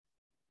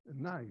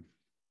and nice.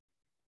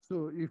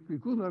 So if we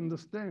could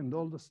understand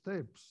all the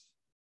steps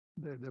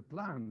that the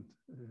plant,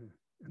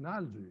 an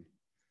algae,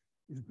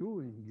 is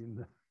doing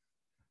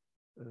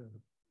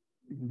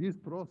in this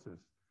process,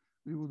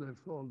 we would have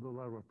solved all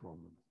our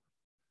problems.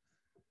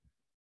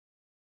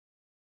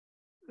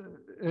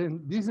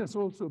 And this has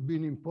also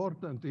been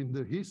important in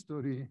the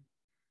history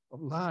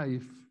of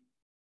life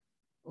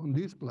on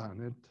this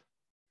planet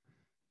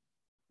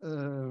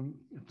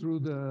through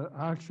the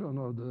action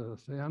of the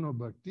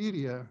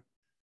cyanobacteria.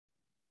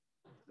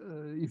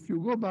 If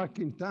you go back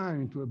in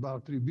time to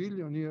about 3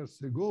 billion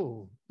years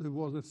ago, there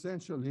was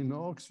essentially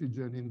no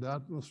oxygen in the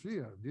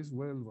atmosphere. This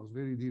world was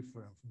very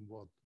different from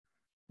what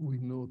we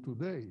know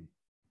today.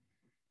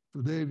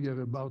 Today, we have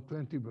about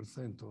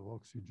 20% of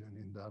oxygen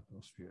in the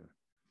atmosphere.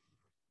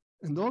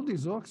 And all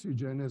this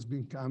oxygen has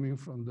been coming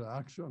from the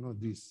action of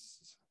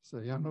these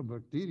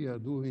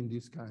cyanobacteria doing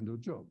this kind of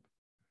job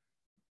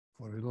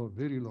for a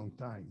very long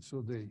time.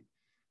 So they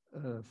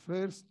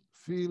first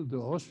fill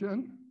the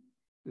ocean.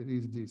 There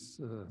is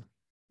this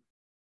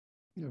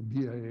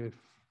BIF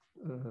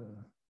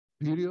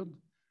period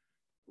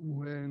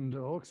when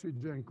the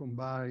oxygen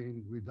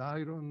combined with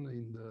iron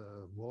in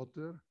the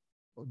water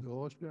of the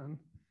ocean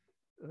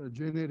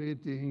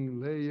generating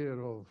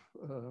layer of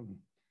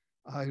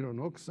iron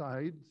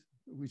oxide,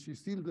 which is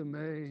still the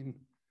main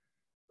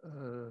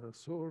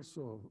source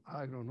of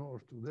iron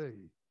ore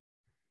today.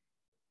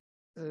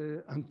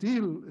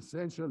 Until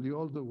essentially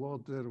all the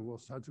water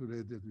was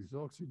saturated with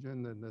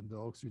oxygen, and then the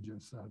oxygen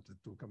started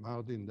to come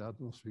out in the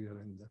atmosphere,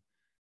 and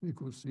we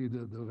could see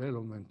the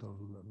development of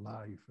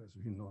life as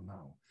we know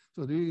now.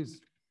 So this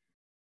is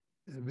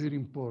a very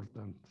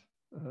important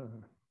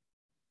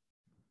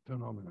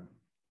phenomenon.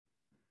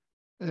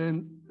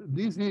 And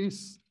this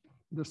is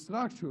the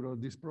structure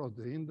of this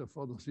protein. The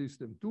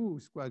photosystem 2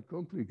 is quite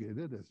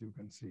complicated, as you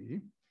can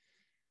see,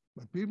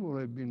 but people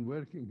have been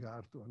working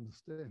hard to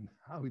understand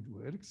how it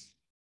works.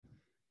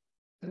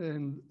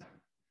 And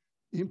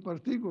in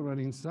particular,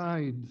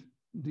 inside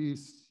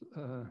this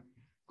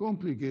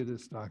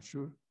complicated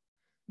structure,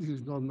 this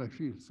is not my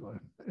field, so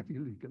I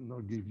really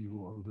cannot give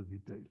you all the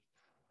details.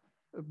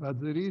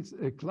 But there is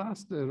a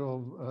cluster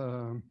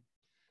of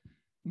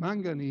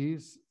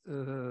manganese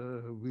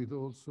with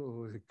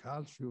also a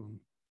calcium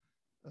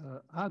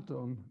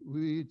atom,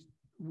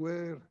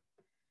 where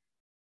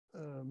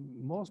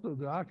most of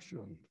the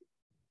action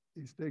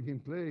is taking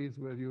place,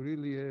 where you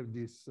really have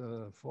these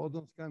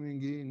photons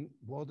coming in,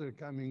 water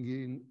coming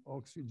in,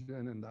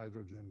 oxygen and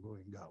hydrogen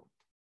going out.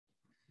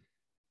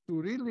 To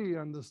really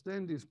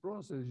understand this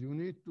process, you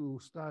need to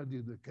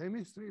study the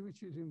chemistry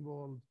which is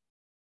involved,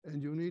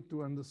 and you need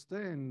to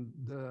understand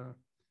the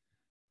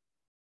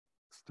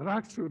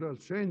structural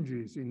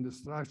changes in the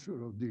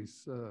structure of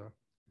this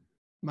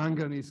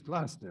manganese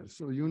cluster.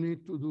 So you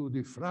need to do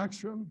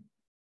diffraction,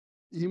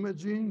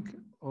 imaging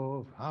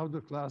of how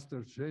the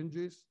cluster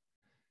changes,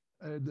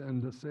 and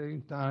at the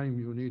same time,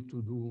 you need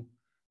to do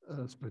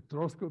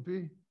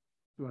spectroscopy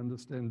to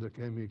understand the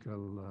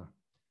chemical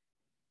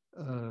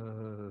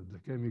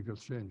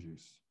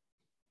changes.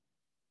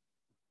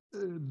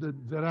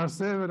 There are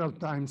several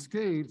time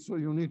scales, so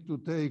you need to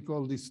take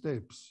all these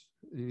steps.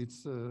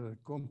 It's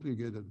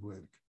complicated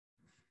work.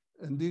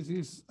 And this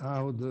is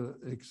how the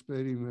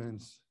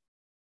experiments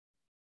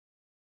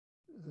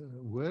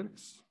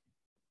works.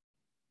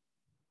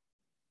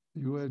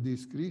 You have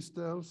these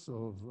crystals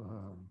of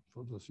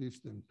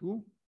photosystem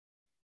 2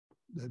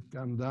 that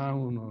come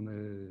down on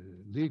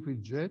a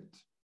liquid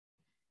jet.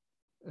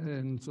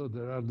 And so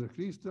there are the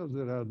crystals,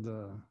 there are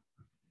the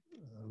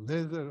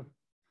laser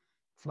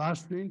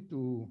flashing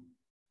to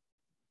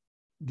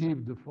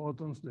give the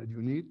photons that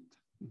you need,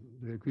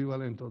 the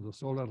equivalent of the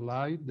solar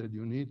light that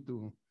you need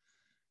to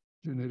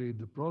generate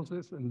the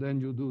process. And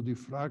then you do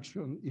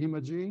diffraction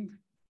imaging,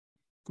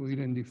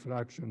 coherent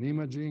diffraction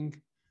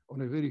imaging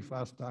on a very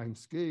fast time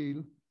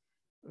scale,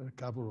 a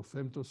couple of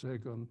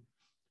femtoseconds,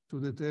 to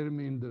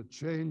determine the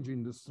change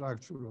in the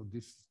structure of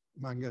this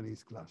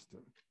manganese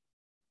cluster.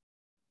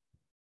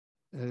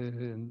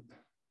 And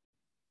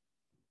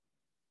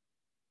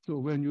so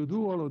when you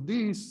do all of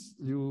this,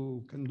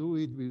 you can do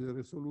it with a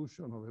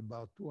resolution of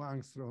about 2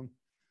 angstrom,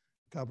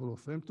 couple of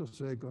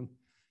femtoseconds.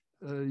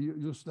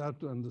 You start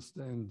to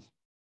understand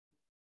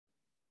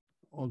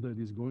all that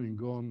is going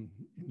on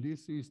in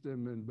this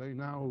system, and by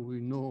now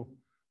we know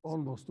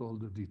almost all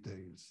the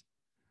details.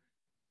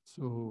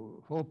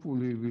 So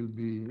hopefully we'll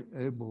be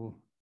able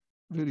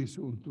very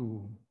soon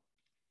to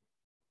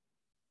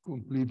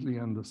completely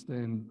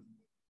understand,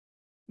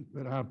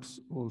 perhaps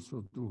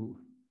also to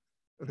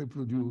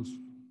reproduce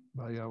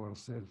by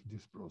ourselves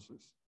this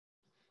process.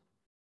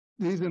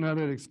 This is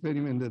another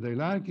experiment that I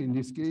like. In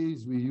this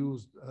case, we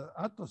used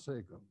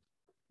attosecond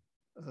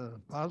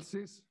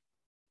pulses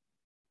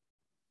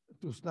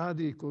to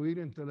study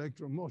coherent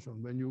electron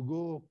motion. When you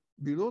go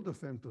below the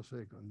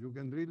femtosecond, you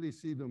can really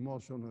see the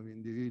motion of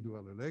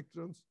individual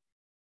electrons,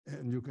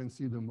 and you can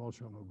see the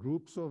motion of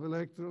groups of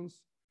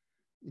electrons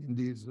in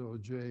this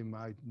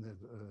J-Meitner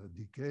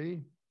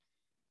decay.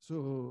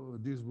 So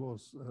this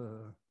was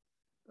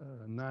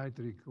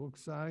nitric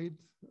oxide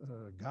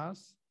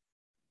gas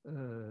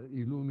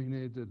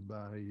illuminated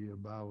by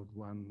about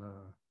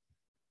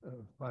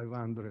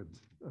 500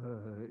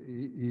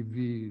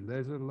 EV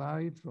laser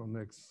light from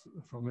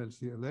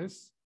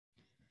LCLS.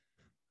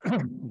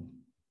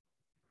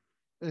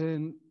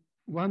 And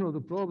one of the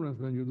problems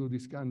when you do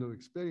this kind of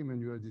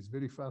experiment, you have this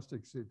very fast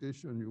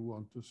excitation. You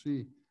want to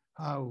see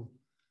how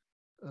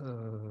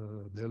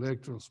the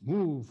electrons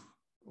move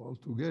all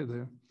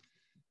together.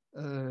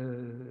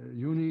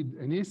 You need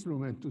an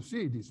instrument to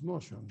see this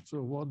motion.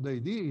 So what they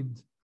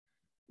did,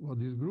 what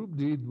this group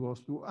did,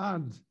 was to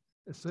add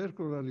a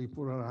circularly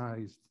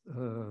polarized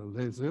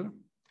laser,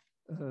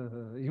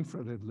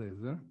 infrared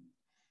laser,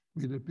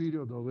 with a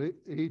period of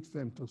 8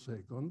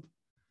 femtoseconds,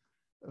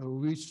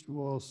 which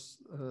was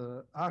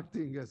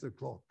acting as a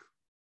clock.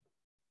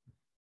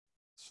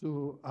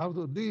 So out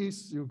of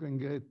this, you can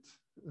get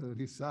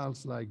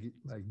results like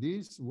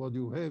this. What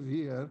you have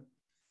here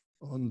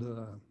on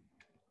the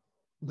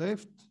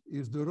left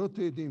is the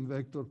rotating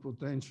vector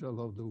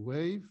potential of the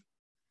wave.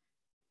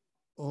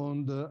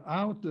 On the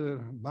outer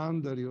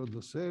boundary of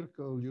the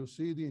circle, you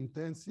see the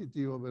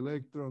intensity of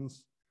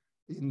electrons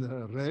in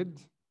the red.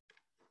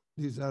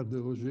 These are the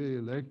Auger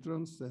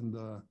electrons, and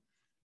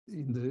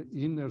In the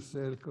inner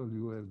circle,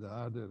 you have the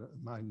other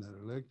minor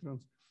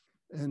electrons.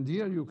 And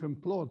here you can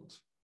plot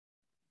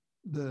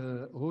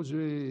the Auger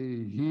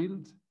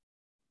yield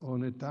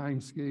on a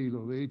time scale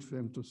of 8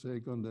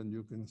 femtosecond, and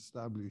you can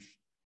establish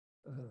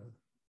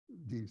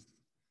this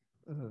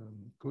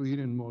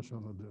coherent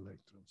motion of the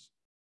electrons.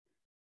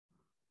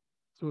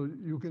 So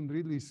you can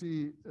really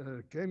see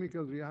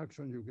chemical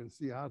reaction. You can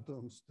see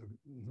atoms, the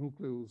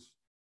nucleus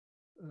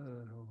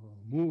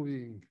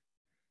moving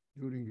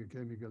during a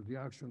chemical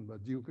reaction,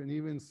 but you can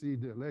even see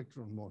the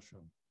electron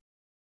motion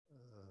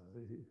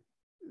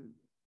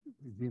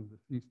within the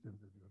system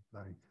that you're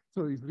applying.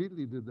 So it's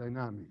really the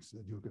dynamics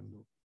that you can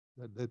do.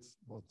 That's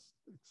what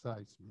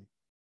excites me.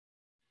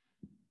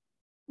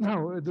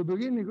 Now, at the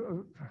beginning,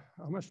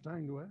 how much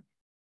time do I have?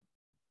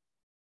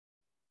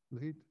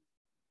 Late?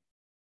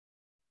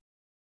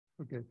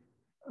 Okay.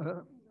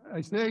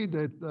 I say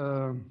that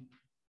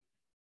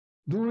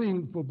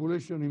doing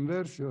population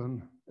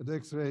inversion at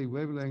X-ray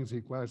wavelengths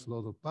requires a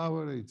lot of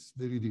power. It's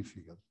very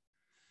difficult.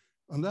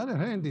 On the other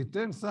hand, it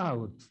turns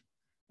out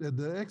that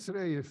the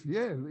X-ray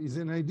FEL is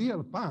an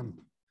ideal pump.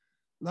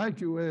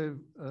 Like you have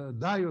a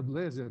diode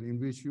laser in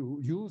which you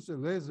use a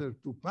laser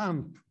to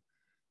pump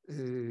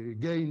a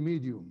gain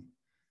medium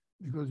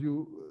because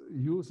you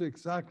use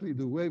exactly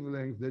the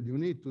wavelength that you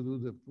need to do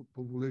the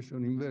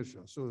population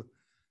inversion. So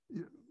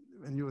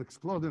when you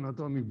explode an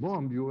atomic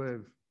bomb, you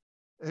have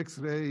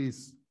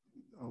X-rays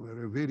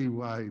over a very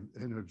wide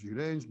energy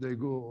range. They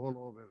go all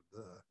over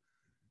the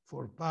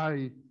 4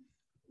 pi.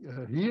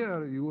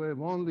 Here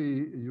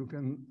you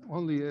can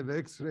only have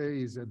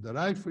X-rays at the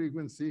right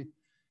frequency,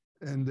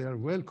 and they are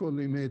well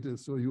collimated,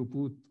 so you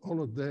put all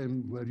of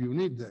them where you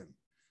need them.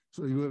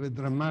 So you have a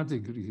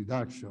dramatic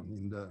reduction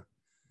in the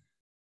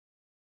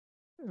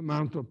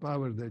amount of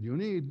power that you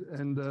need,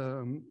 and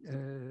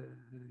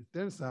it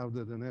turns out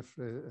that an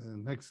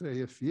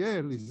X-ray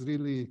FEL is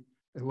really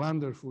a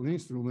wonderful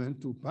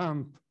instrument to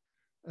pump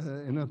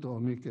an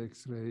atomic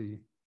X-ray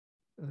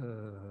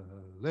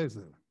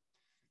laser.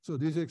 So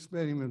this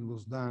experiment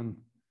was done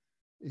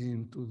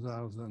in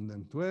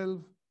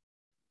 2012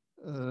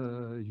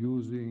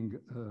 using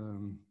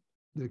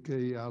the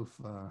K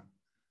alpha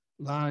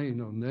line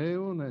of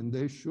neon, and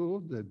they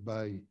showed that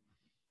by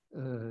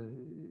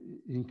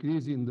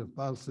increasing the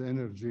pulse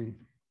energy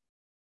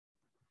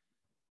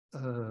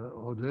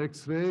of the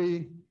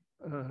X-ray,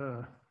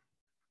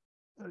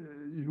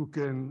 you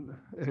can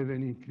have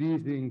an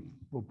increasing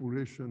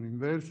population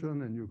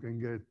inversion, and you can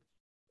get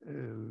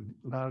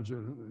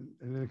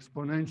an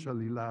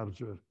exponentially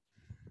larger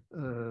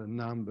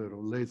number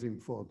of lasing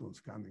photons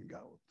coming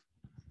out.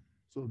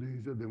 So this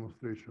is a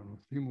demonstration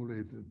of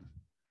simulated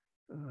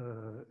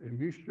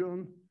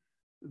emission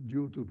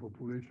due to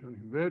population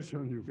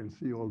inversion. You can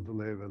see all the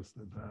levels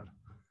that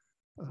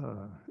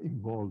are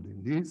involved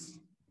in this.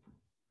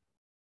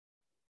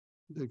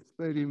 The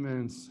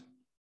experiments,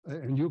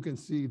 and you can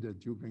see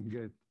that you can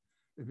get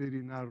a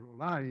very narrow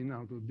line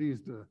out of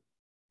this. The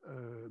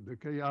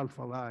K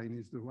alpha line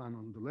is the one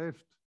on the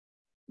left.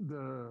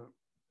 The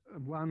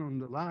one on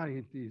the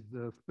right is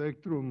the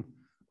spectrum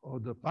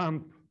of the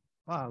pump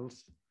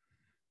pulse,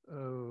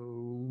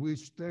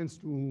 which tends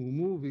to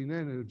move in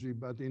energy,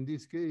 but in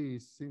this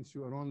case, since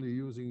you are only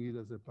using it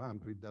as a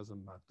pump, it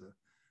doesn't matter.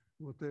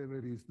 Whatever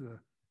is the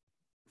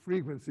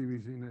frequency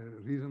within a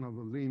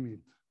reasonable limit,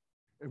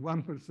 a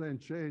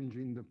 1% change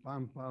in the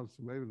pump pulse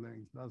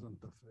wavelength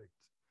doesn't affect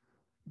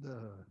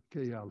the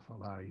K alpha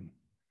line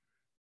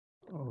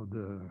of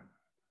the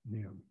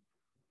neon.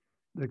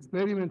 The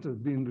experiment has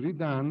been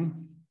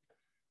redone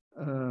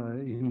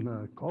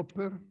in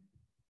copper.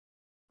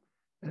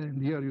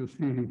 And here you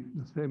see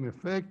the same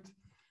effect.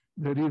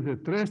 There is a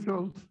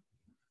threshold.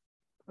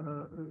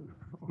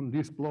 On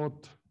this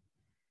plot,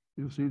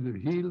 you see the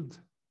yield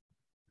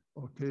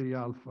of K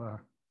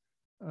alpha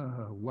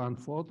 1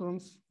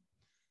 photons.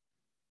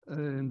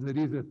 And there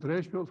is a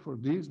threshold for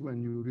this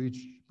when you reach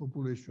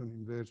population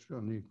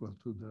inversion equal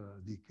to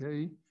the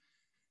decay.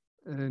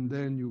 And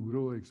then you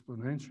grow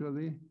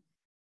exponentially.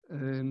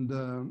 And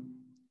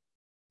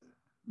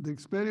the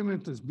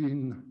experiment has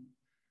been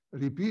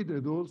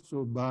repeated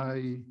also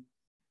by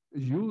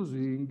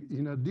using,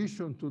 in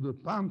addition to the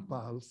pump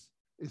pulse,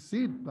 a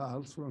seed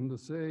pulse from the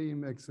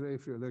same X-ray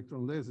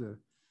electron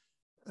laser.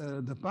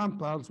 The pump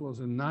pulse was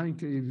a 9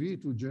 kV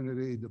to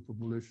generate the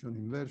population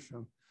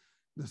inversion.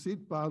 The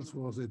seed pulse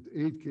was at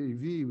 8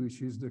 kV,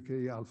 which is the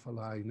K alpha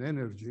line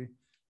energy.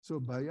 So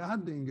by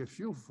adding a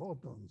few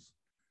photons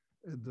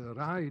at the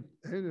right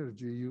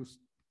energy, you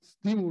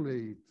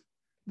stimulate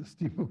the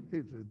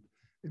stimulated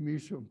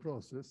emission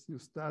process. You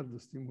start the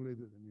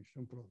stimulated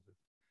emission process,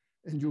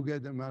 and you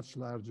get a much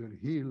larger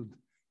yield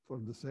for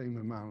the same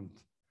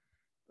amount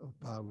of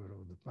power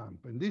of the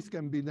pump. And this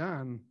can be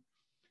done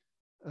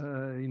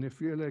in a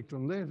free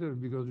electron laser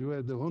because you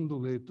have the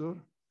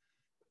ondulator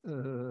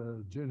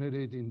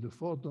generating the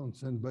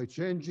photons, and by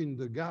changing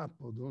the gap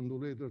of the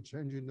ondulator,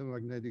 changing the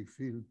magnetic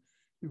field,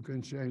 you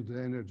can change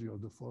the energy of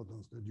the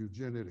photons that you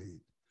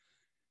generate.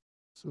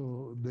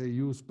 So they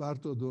use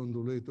part of the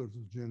ondulator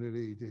to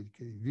generate 8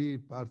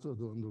 kV, part of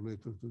the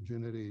ondulator to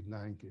generate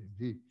 9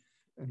 kV,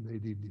 and they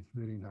did this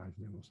very nice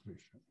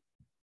demonstration.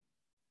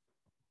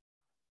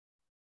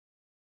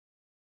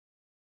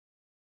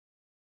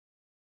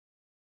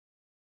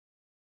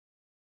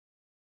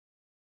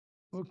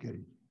 Okay.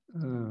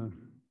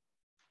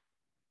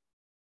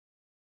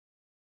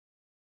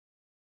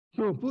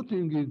 So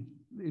putting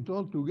it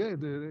all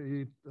together,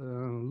 it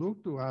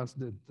looked to us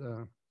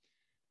that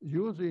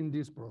using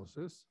this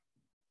process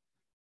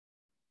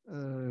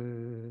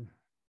and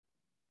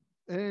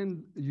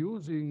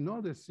using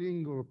not a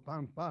single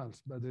pump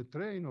pulse, but a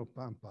train of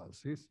pump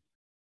pulses,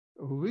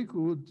 we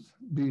could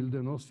build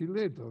an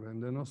oscillator,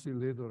 and an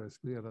oscillator has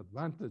clear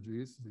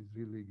advantages. It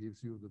really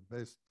gives you the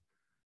best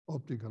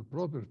optical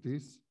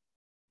properties.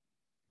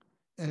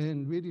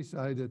 And we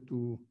decided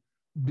to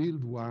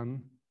build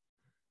one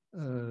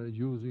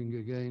using,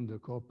 again, the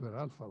copper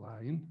alpha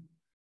line,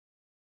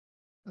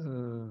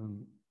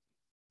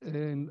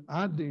 and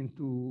adding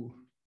to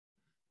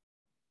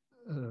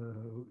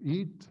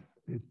it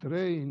a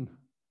train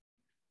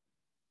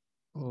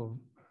of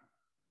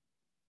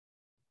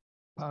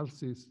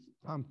pulses,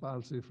 pump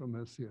pulses from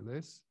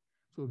LCLS.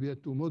 So we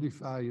had to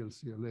modify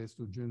LCLS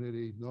to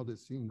generate not a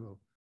single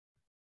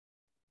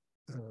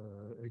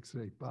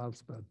X-ray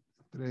pulse, but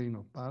a train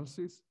of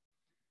pulses.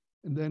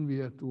 And then we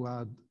had to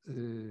add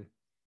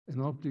an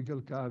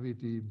optical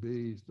cavity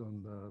based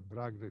on the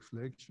Bragg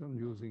reflection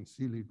using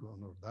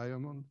silicon or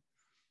diamond.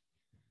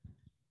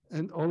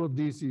 And all of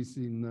this is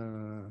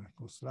in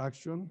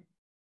construction.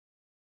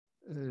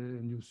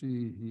 And you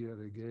see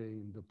here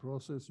again the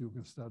process. You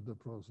can start the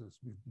process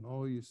with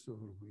noise or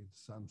with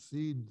some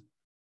seed.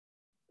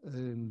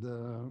 And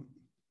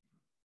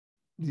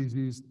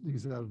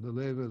these are the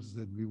levels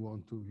that we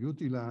want to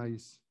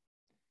utilize.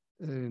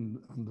 And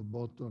on the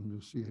bottom,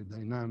 you see a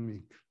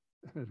dynamic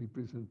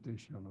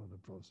representation of the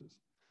process.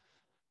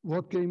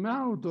 What came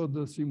out of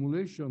the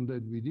simulation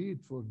that we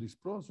did for this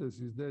process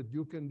is that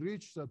you can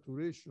reach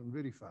saturation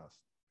very fast.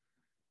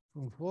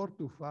 From 4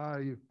 to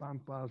 5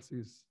 pump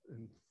pulses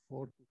and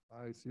 4 to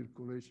 5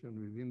 circulation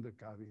within the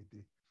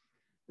cavity,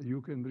 you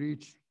can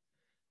reach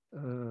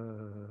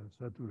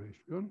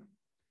saturation.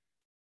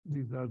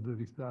 These are the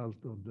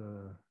results of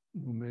the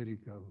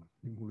numerical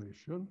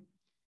simulation.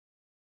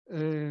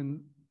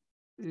 And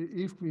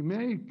if we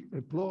make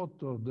a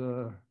plot of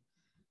the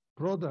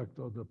product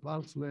of the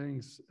pulse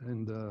length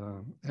and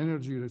the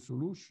energy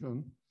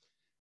resolution,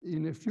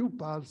 in a few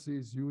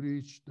pulses, you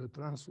reach the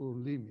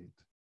transform limit,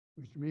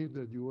 which means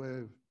that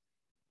you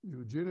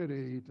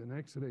generate an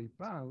X-ray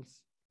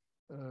pulse,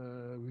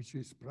 which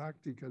is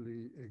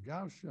practically a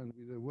Gaussian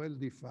with a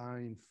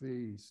well-defined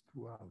phase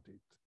throughout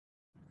it.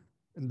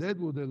 And that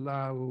would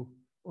allow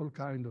all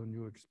kinds of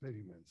new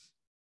experiments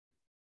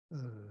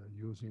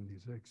using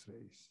these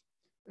X-rays.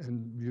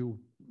 And you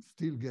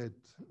still get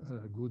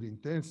good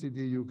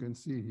intensity. You can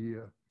see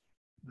here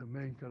the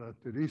main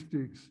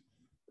characteristics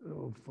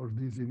for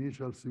this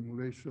initial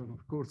simulation.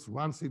 Of course,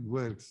 once it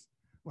works,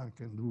 one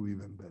can do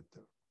even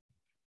better.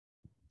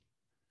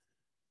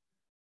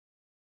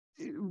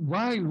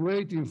 While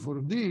waiting for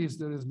this,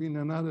 there has been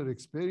another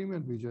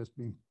experiment which has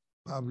been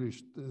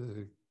published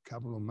a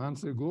couple of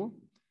months ago,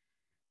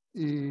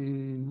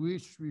 in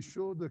which we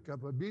show the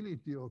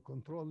capability of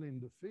controlling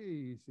the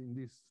phase in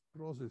these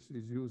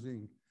processes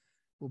using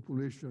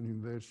population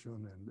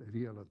inversion and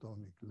real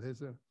atomic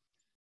laser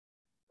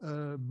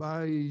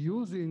by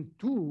using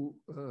 2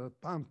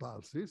 pump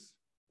pulses.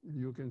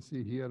 You can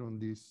see here on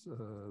this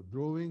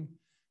drawing,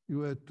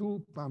 you have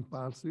 2 pump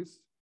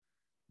pulses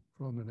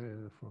from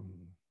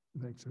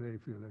an X-ray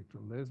free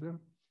electron laser,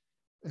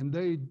 and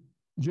they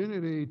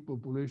generate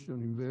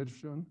population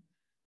inversion,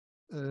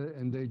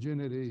 and they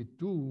generate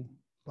 2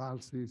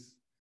 pulses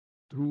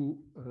through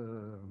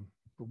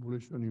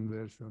population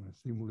inversion and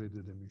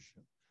simulated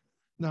emission.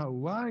 Now,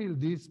 while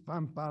these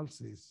pump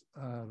pulses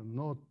are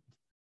not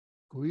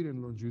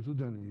coherent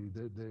longitudinally,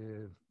 they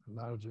have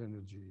large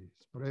energy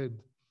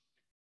spread,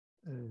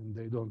 and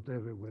they don't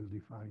have a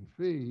well-defined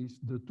phase,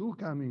 the 2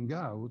 coming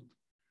out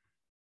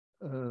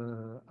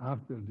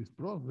after this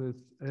process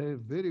have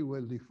very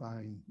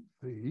well-defined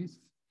phase.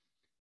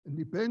 And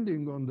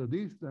depending on the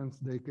distance,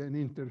 they can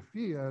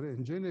interfere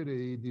and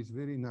generate this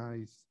very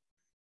nice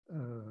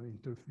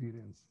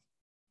interference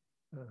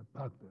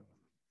pattern.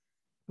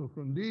 So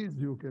from this,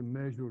 you can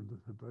measure the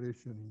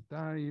separation in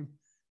time,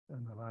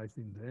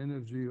 analyzing the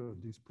energy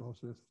of this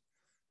process,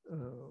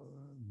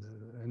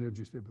 the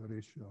energy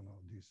separation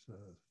of these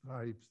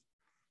stripes.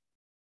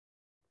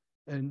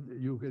 And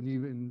you can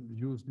even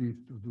use this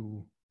to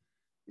do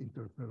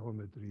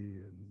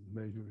interferometry and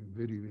measure in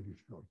very, very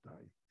short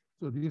time.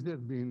 So this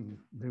has been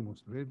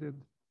demonstrated.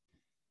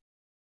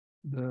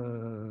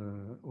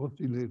 The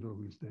oscillator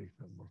will take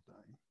some more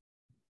time.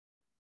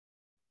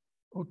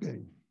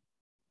 Okay,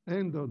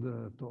 end of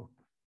the talk.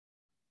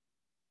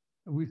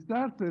 We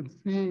started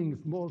seeing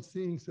small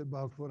things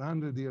about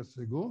 400 years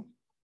ago,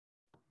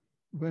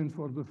 when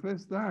for the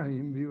first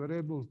time we were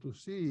able to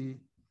see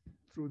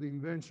through the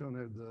invention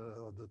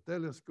of the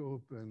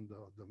telescope and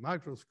the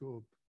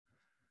microscope,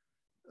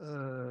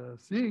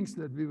 things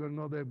that we were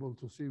not able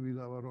to see with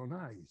our own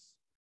eyes.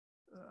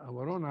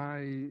 Our own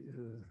eye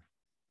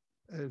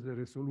has a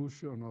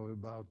resolution of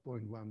about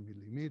 0.1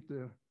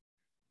 millimeter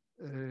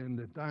and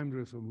a time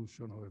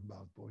resolution of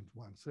about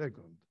 0.1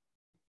 second.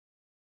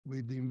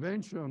 With the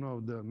invention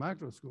of the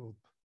microscope,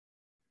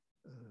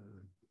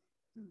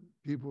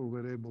 people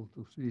were able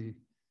to see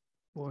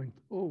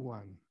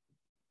 0.01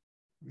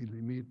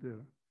 millimeter.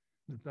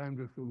 The time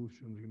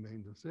resolution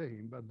remained the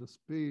same, but the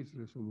space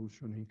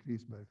resolution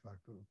increased by a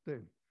factor of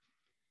 10.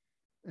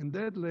 And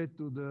that led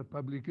to the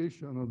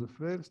publication of the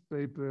first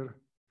paper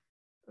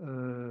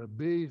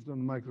based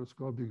on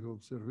microscopic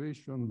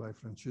observation by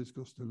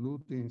Francesco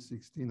Stelluti in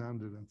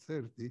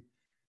 1630.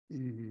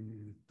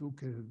 He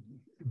took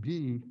a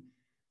bee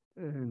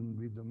and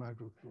with the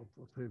microscope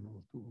was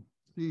able to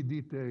see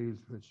details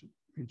which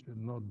had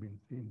not been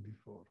seen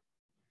before.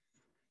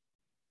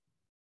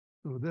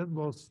 So that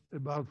was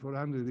about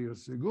 400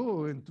 years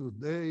ago, and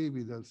today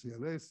with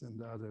LCLS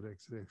and other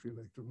X-ray free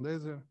electron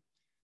laser,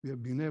 we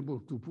have been able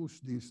to push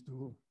this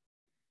to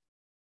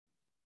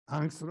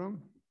angstrom,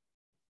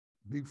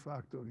 big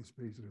factor in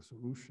space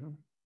resolution,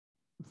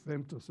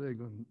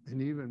 femtosecond,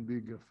 an even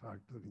bigger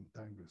factor in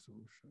time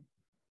resolution.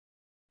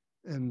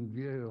 And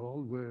we are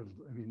all were,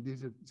 I mean,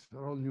 these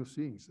are all new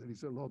things. There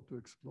is a lot to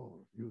explore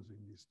using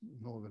these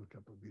novel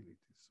capabilities.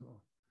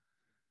 So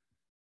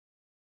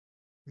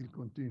we'll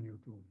continue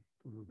to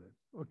do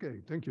that.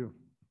 Okay, thank you.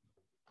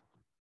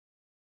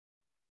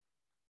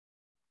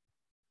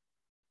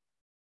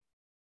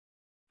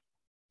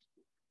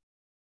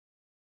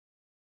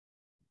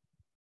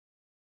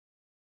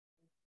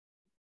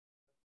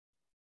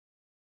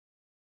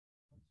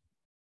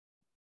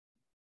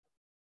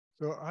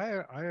 So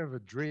I have a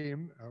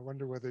dream. I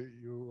wonder whether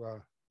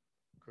you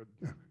could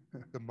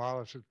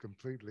demolish it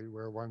completely,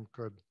 where one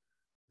could,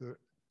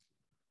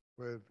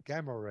 with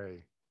gamma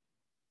ray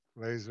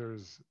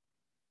lasers,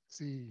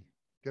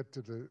 get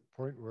to the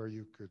point where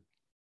you could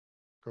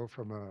go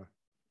from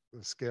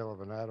the scale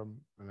of an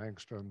atom, an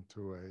angstrom,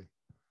 to a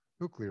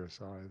nuclear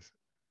size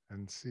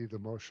and see the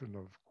motion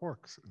of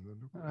quarks in the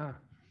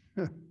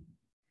nucleus.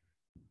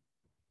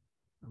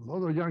 A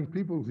lot of young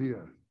people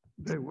here,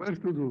 they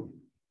work to do.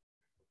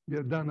 We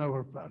have done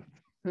our part.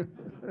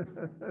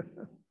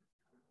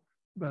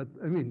 But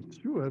I mean,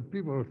 sure,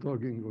 people are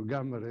talking of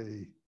gamma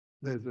ray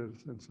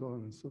lasers and so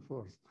on and so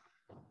forth.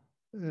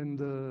 And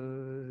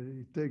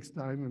it takes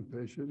time and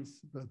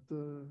patience, but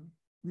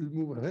we'll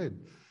move ahead.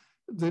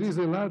 There is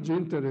a large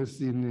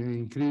interest in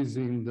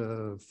increasing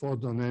the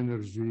photon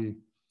energy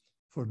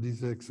for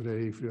this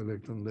X-ray free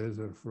electron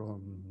laser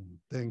from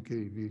 10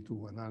 keV to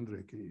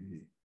 100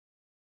 keV.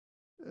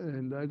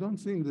 And I don't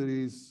think there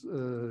is a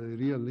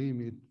real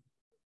limit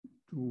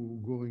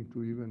to going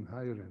to even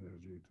higher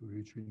energy, to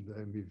reaching the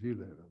MeV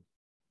level.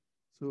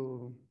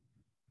 So,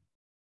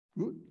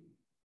 good.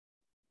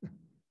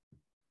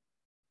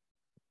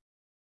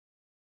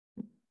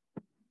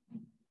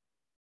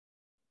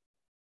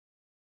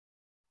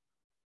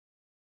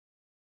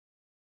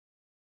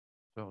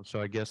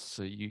 So I guess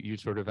you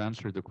sort of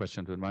answered the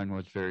question, but mine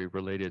was very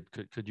related.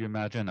 Could you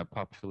imagine a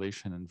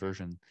population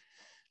inversion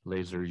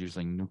laser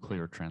using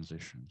nuclear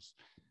transitions?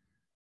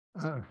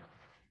 I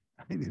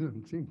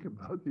didn't think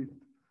about it,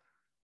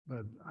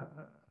 but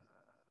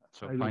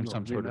so I find don't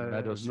some know. sort of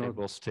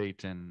metastable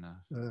state in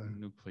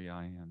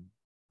nuclei, and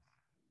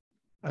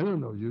I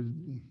don't know.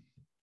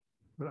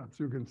 Perhaps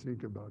you can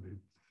think about it,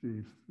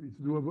 see if it's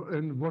doable,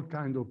 and what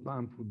kind of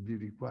pump would be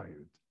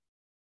required.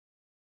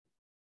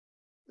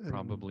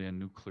 Probably a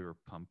nuclear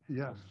pump.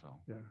 Yeah, also.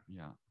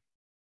 Yeah.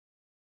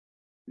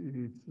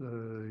 It's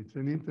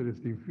an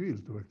interesting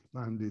field to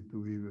expand it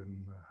to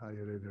even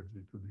higher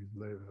energy to these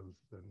levels,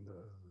 and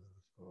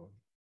so on.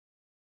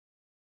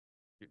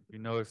 You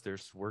know if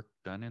there's work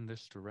done in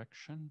this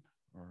direction,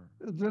 or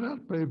there are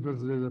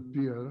papers that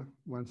appear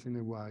once in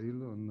a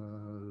while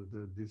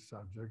on these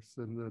subjects,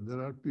 and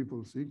there are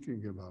people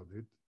thinking about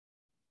it.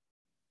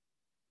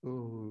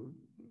 So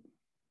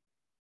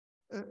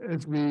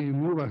as we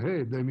move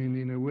ahead, I mean,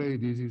 in a way,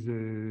 this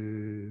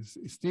is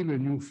still a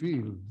new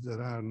field.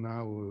 There are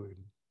now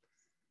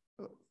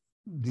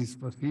these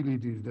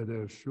facilities that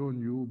are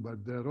shown you,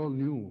 but they're all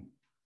new.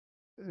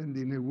 And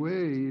in a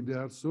way, they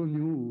are so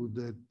new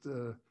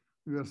that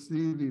we are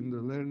still in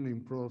the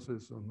learning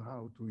process on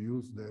how to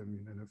use them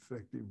in an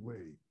effective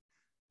way.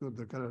 So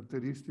the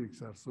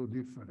characteristics are so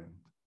different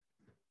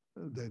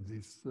that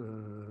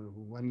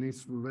one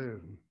needs to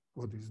learn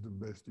what is the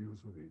best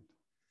use of it.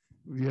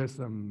 We have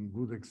some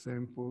good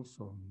examples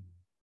on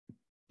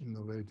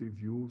innovative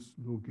use,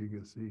 looking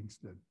at things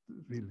that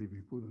really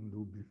we couldn't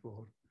do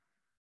before.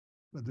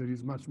 But there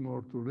is much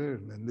more to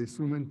learn, and the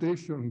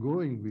instrumentation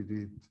going with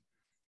it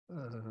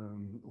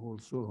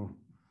also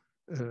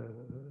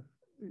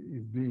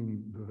is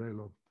being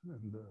developed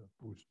and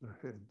pushed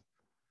ahead.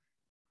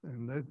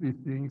 And as these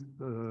things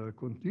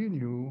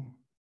continue,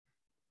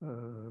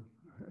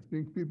 I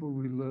think people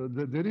will,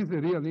 there is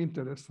a real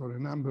interest for a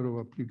number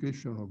of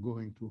applications of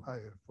going to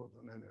higher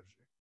photon energy.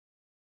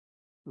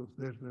 So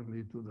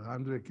certainly to the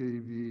 100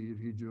 keV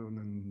region,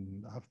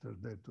 and after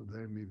that to the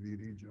MeV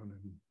region.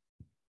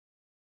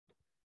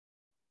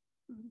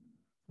 And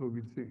so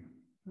we'll see.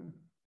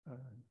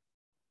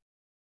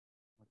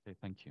 Okay,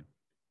 thank you.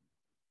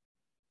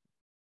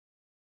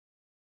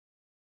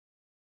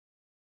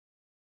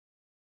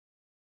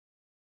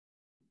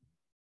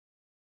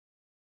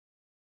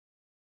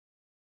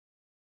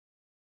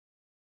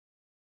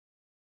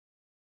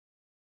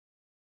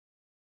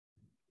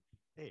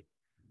 Hey,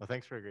 well,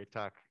 thanks for a great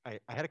talk. I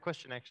had a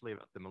question actually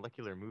about the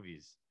molecular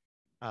movies.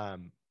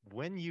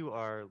 When you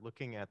are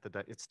looking at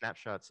it's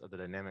snapshots of the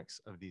dynamics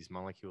of these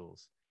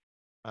molecules,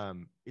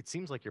 it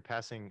seems like you're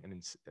passing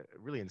a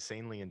really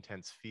insanely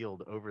intense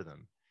field over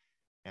them.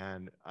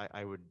 And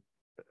I would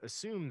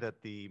assume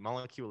that the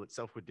molecule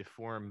itself would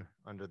deform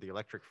under the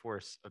electric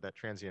force of that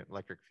transient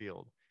electric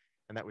field.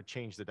 And that would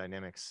change the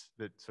dynamics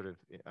that sort of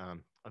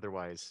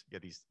otherwise, yeah,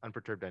 these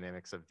unperturbed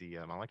dynamics of the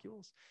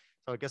molecules.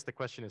 So I guess the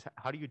question is,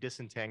 how do you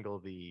disentangle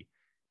the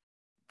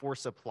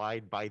force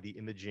applied by the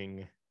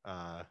imaging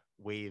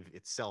wave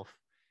itself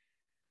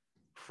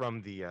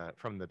from the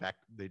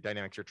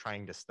dynamics you're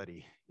trying to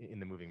study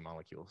in the moving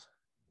molecules?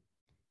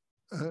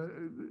 I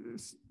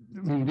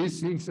mean,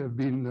 these things have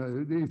been,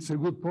 it's a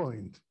good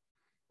point.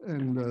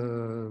 And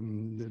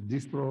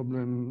this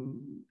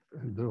problem,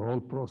 the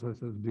whole process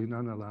has been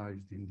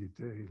analyzed in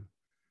detail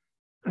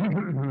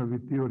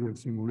with theory of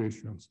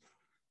simulations.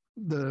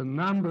 The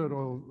number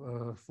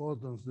of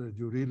photons that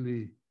you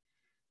really,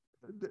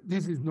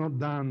 this is not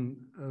done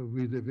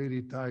with a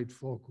very tight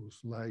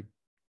focus like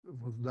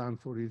was done,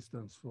 for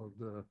instance, for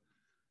the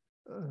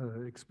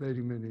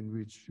experiment in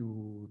which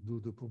you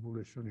do the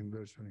population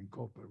inversion in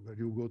copper, where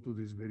you go to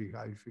these very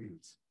high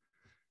fields,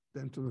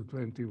 10 to the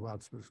 20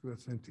 watts per square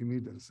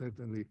centimeter.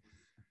 Certainly,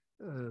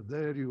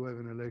 there you have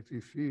an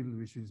electric field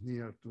which is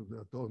near to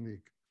the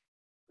atomic,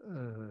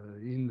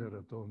 inner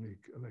atomic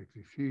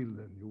electric field,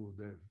 and you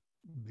would have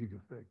big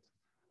effects.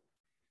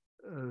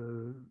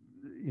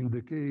 In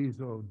the case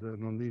of the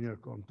nonlinear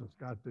quantum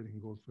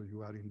scattering, also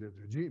you are in that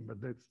regime,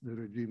 but that's the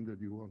regime that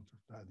you want to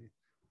study.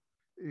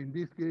 In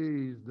this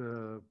case,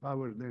 the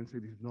power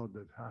density is not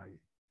that high.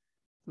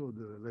 So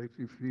the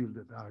electric field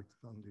that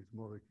acts on this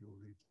molecule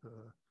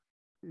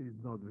is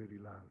not very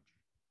large.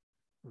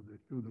 So there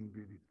shouldn't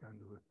be this kind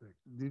of effect.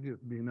 This has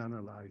been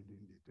analyzed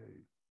in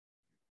detail.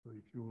 So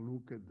if you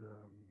look at the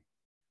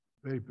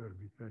paper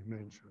which I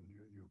mentioned,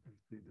 you can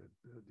see that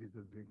this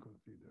has been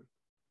considered.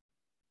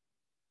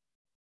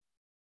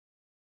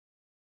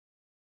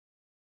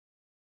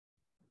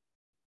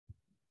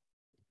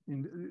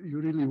 You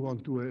really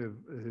want to have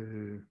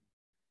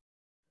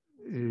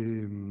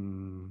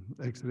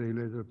X-ray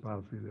laser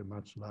pulse with a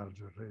much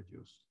larger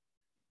radius.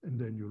 And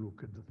then you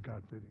look at the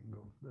scattering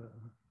of the.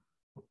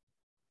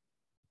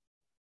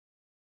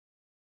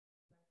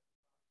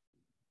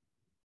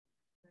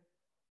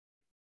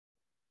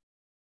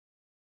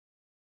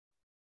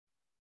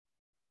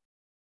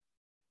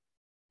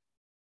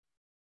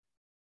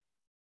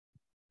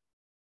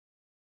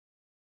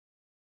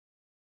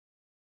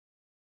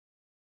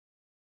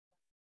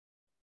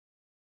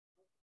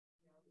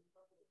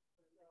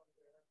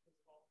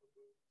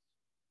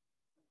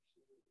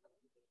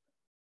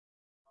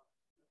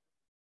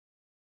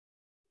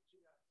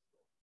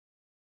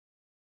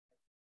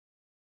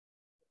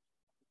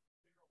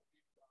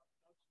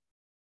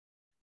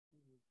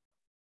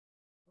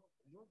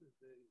 Not that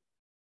they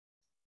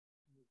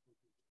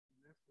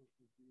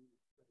necessarily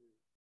be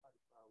high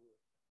power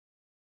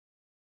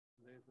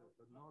laser,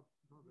 but not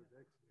at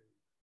X-ray.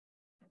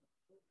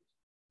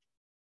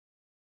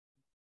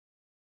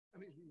 I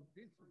mean,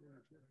 this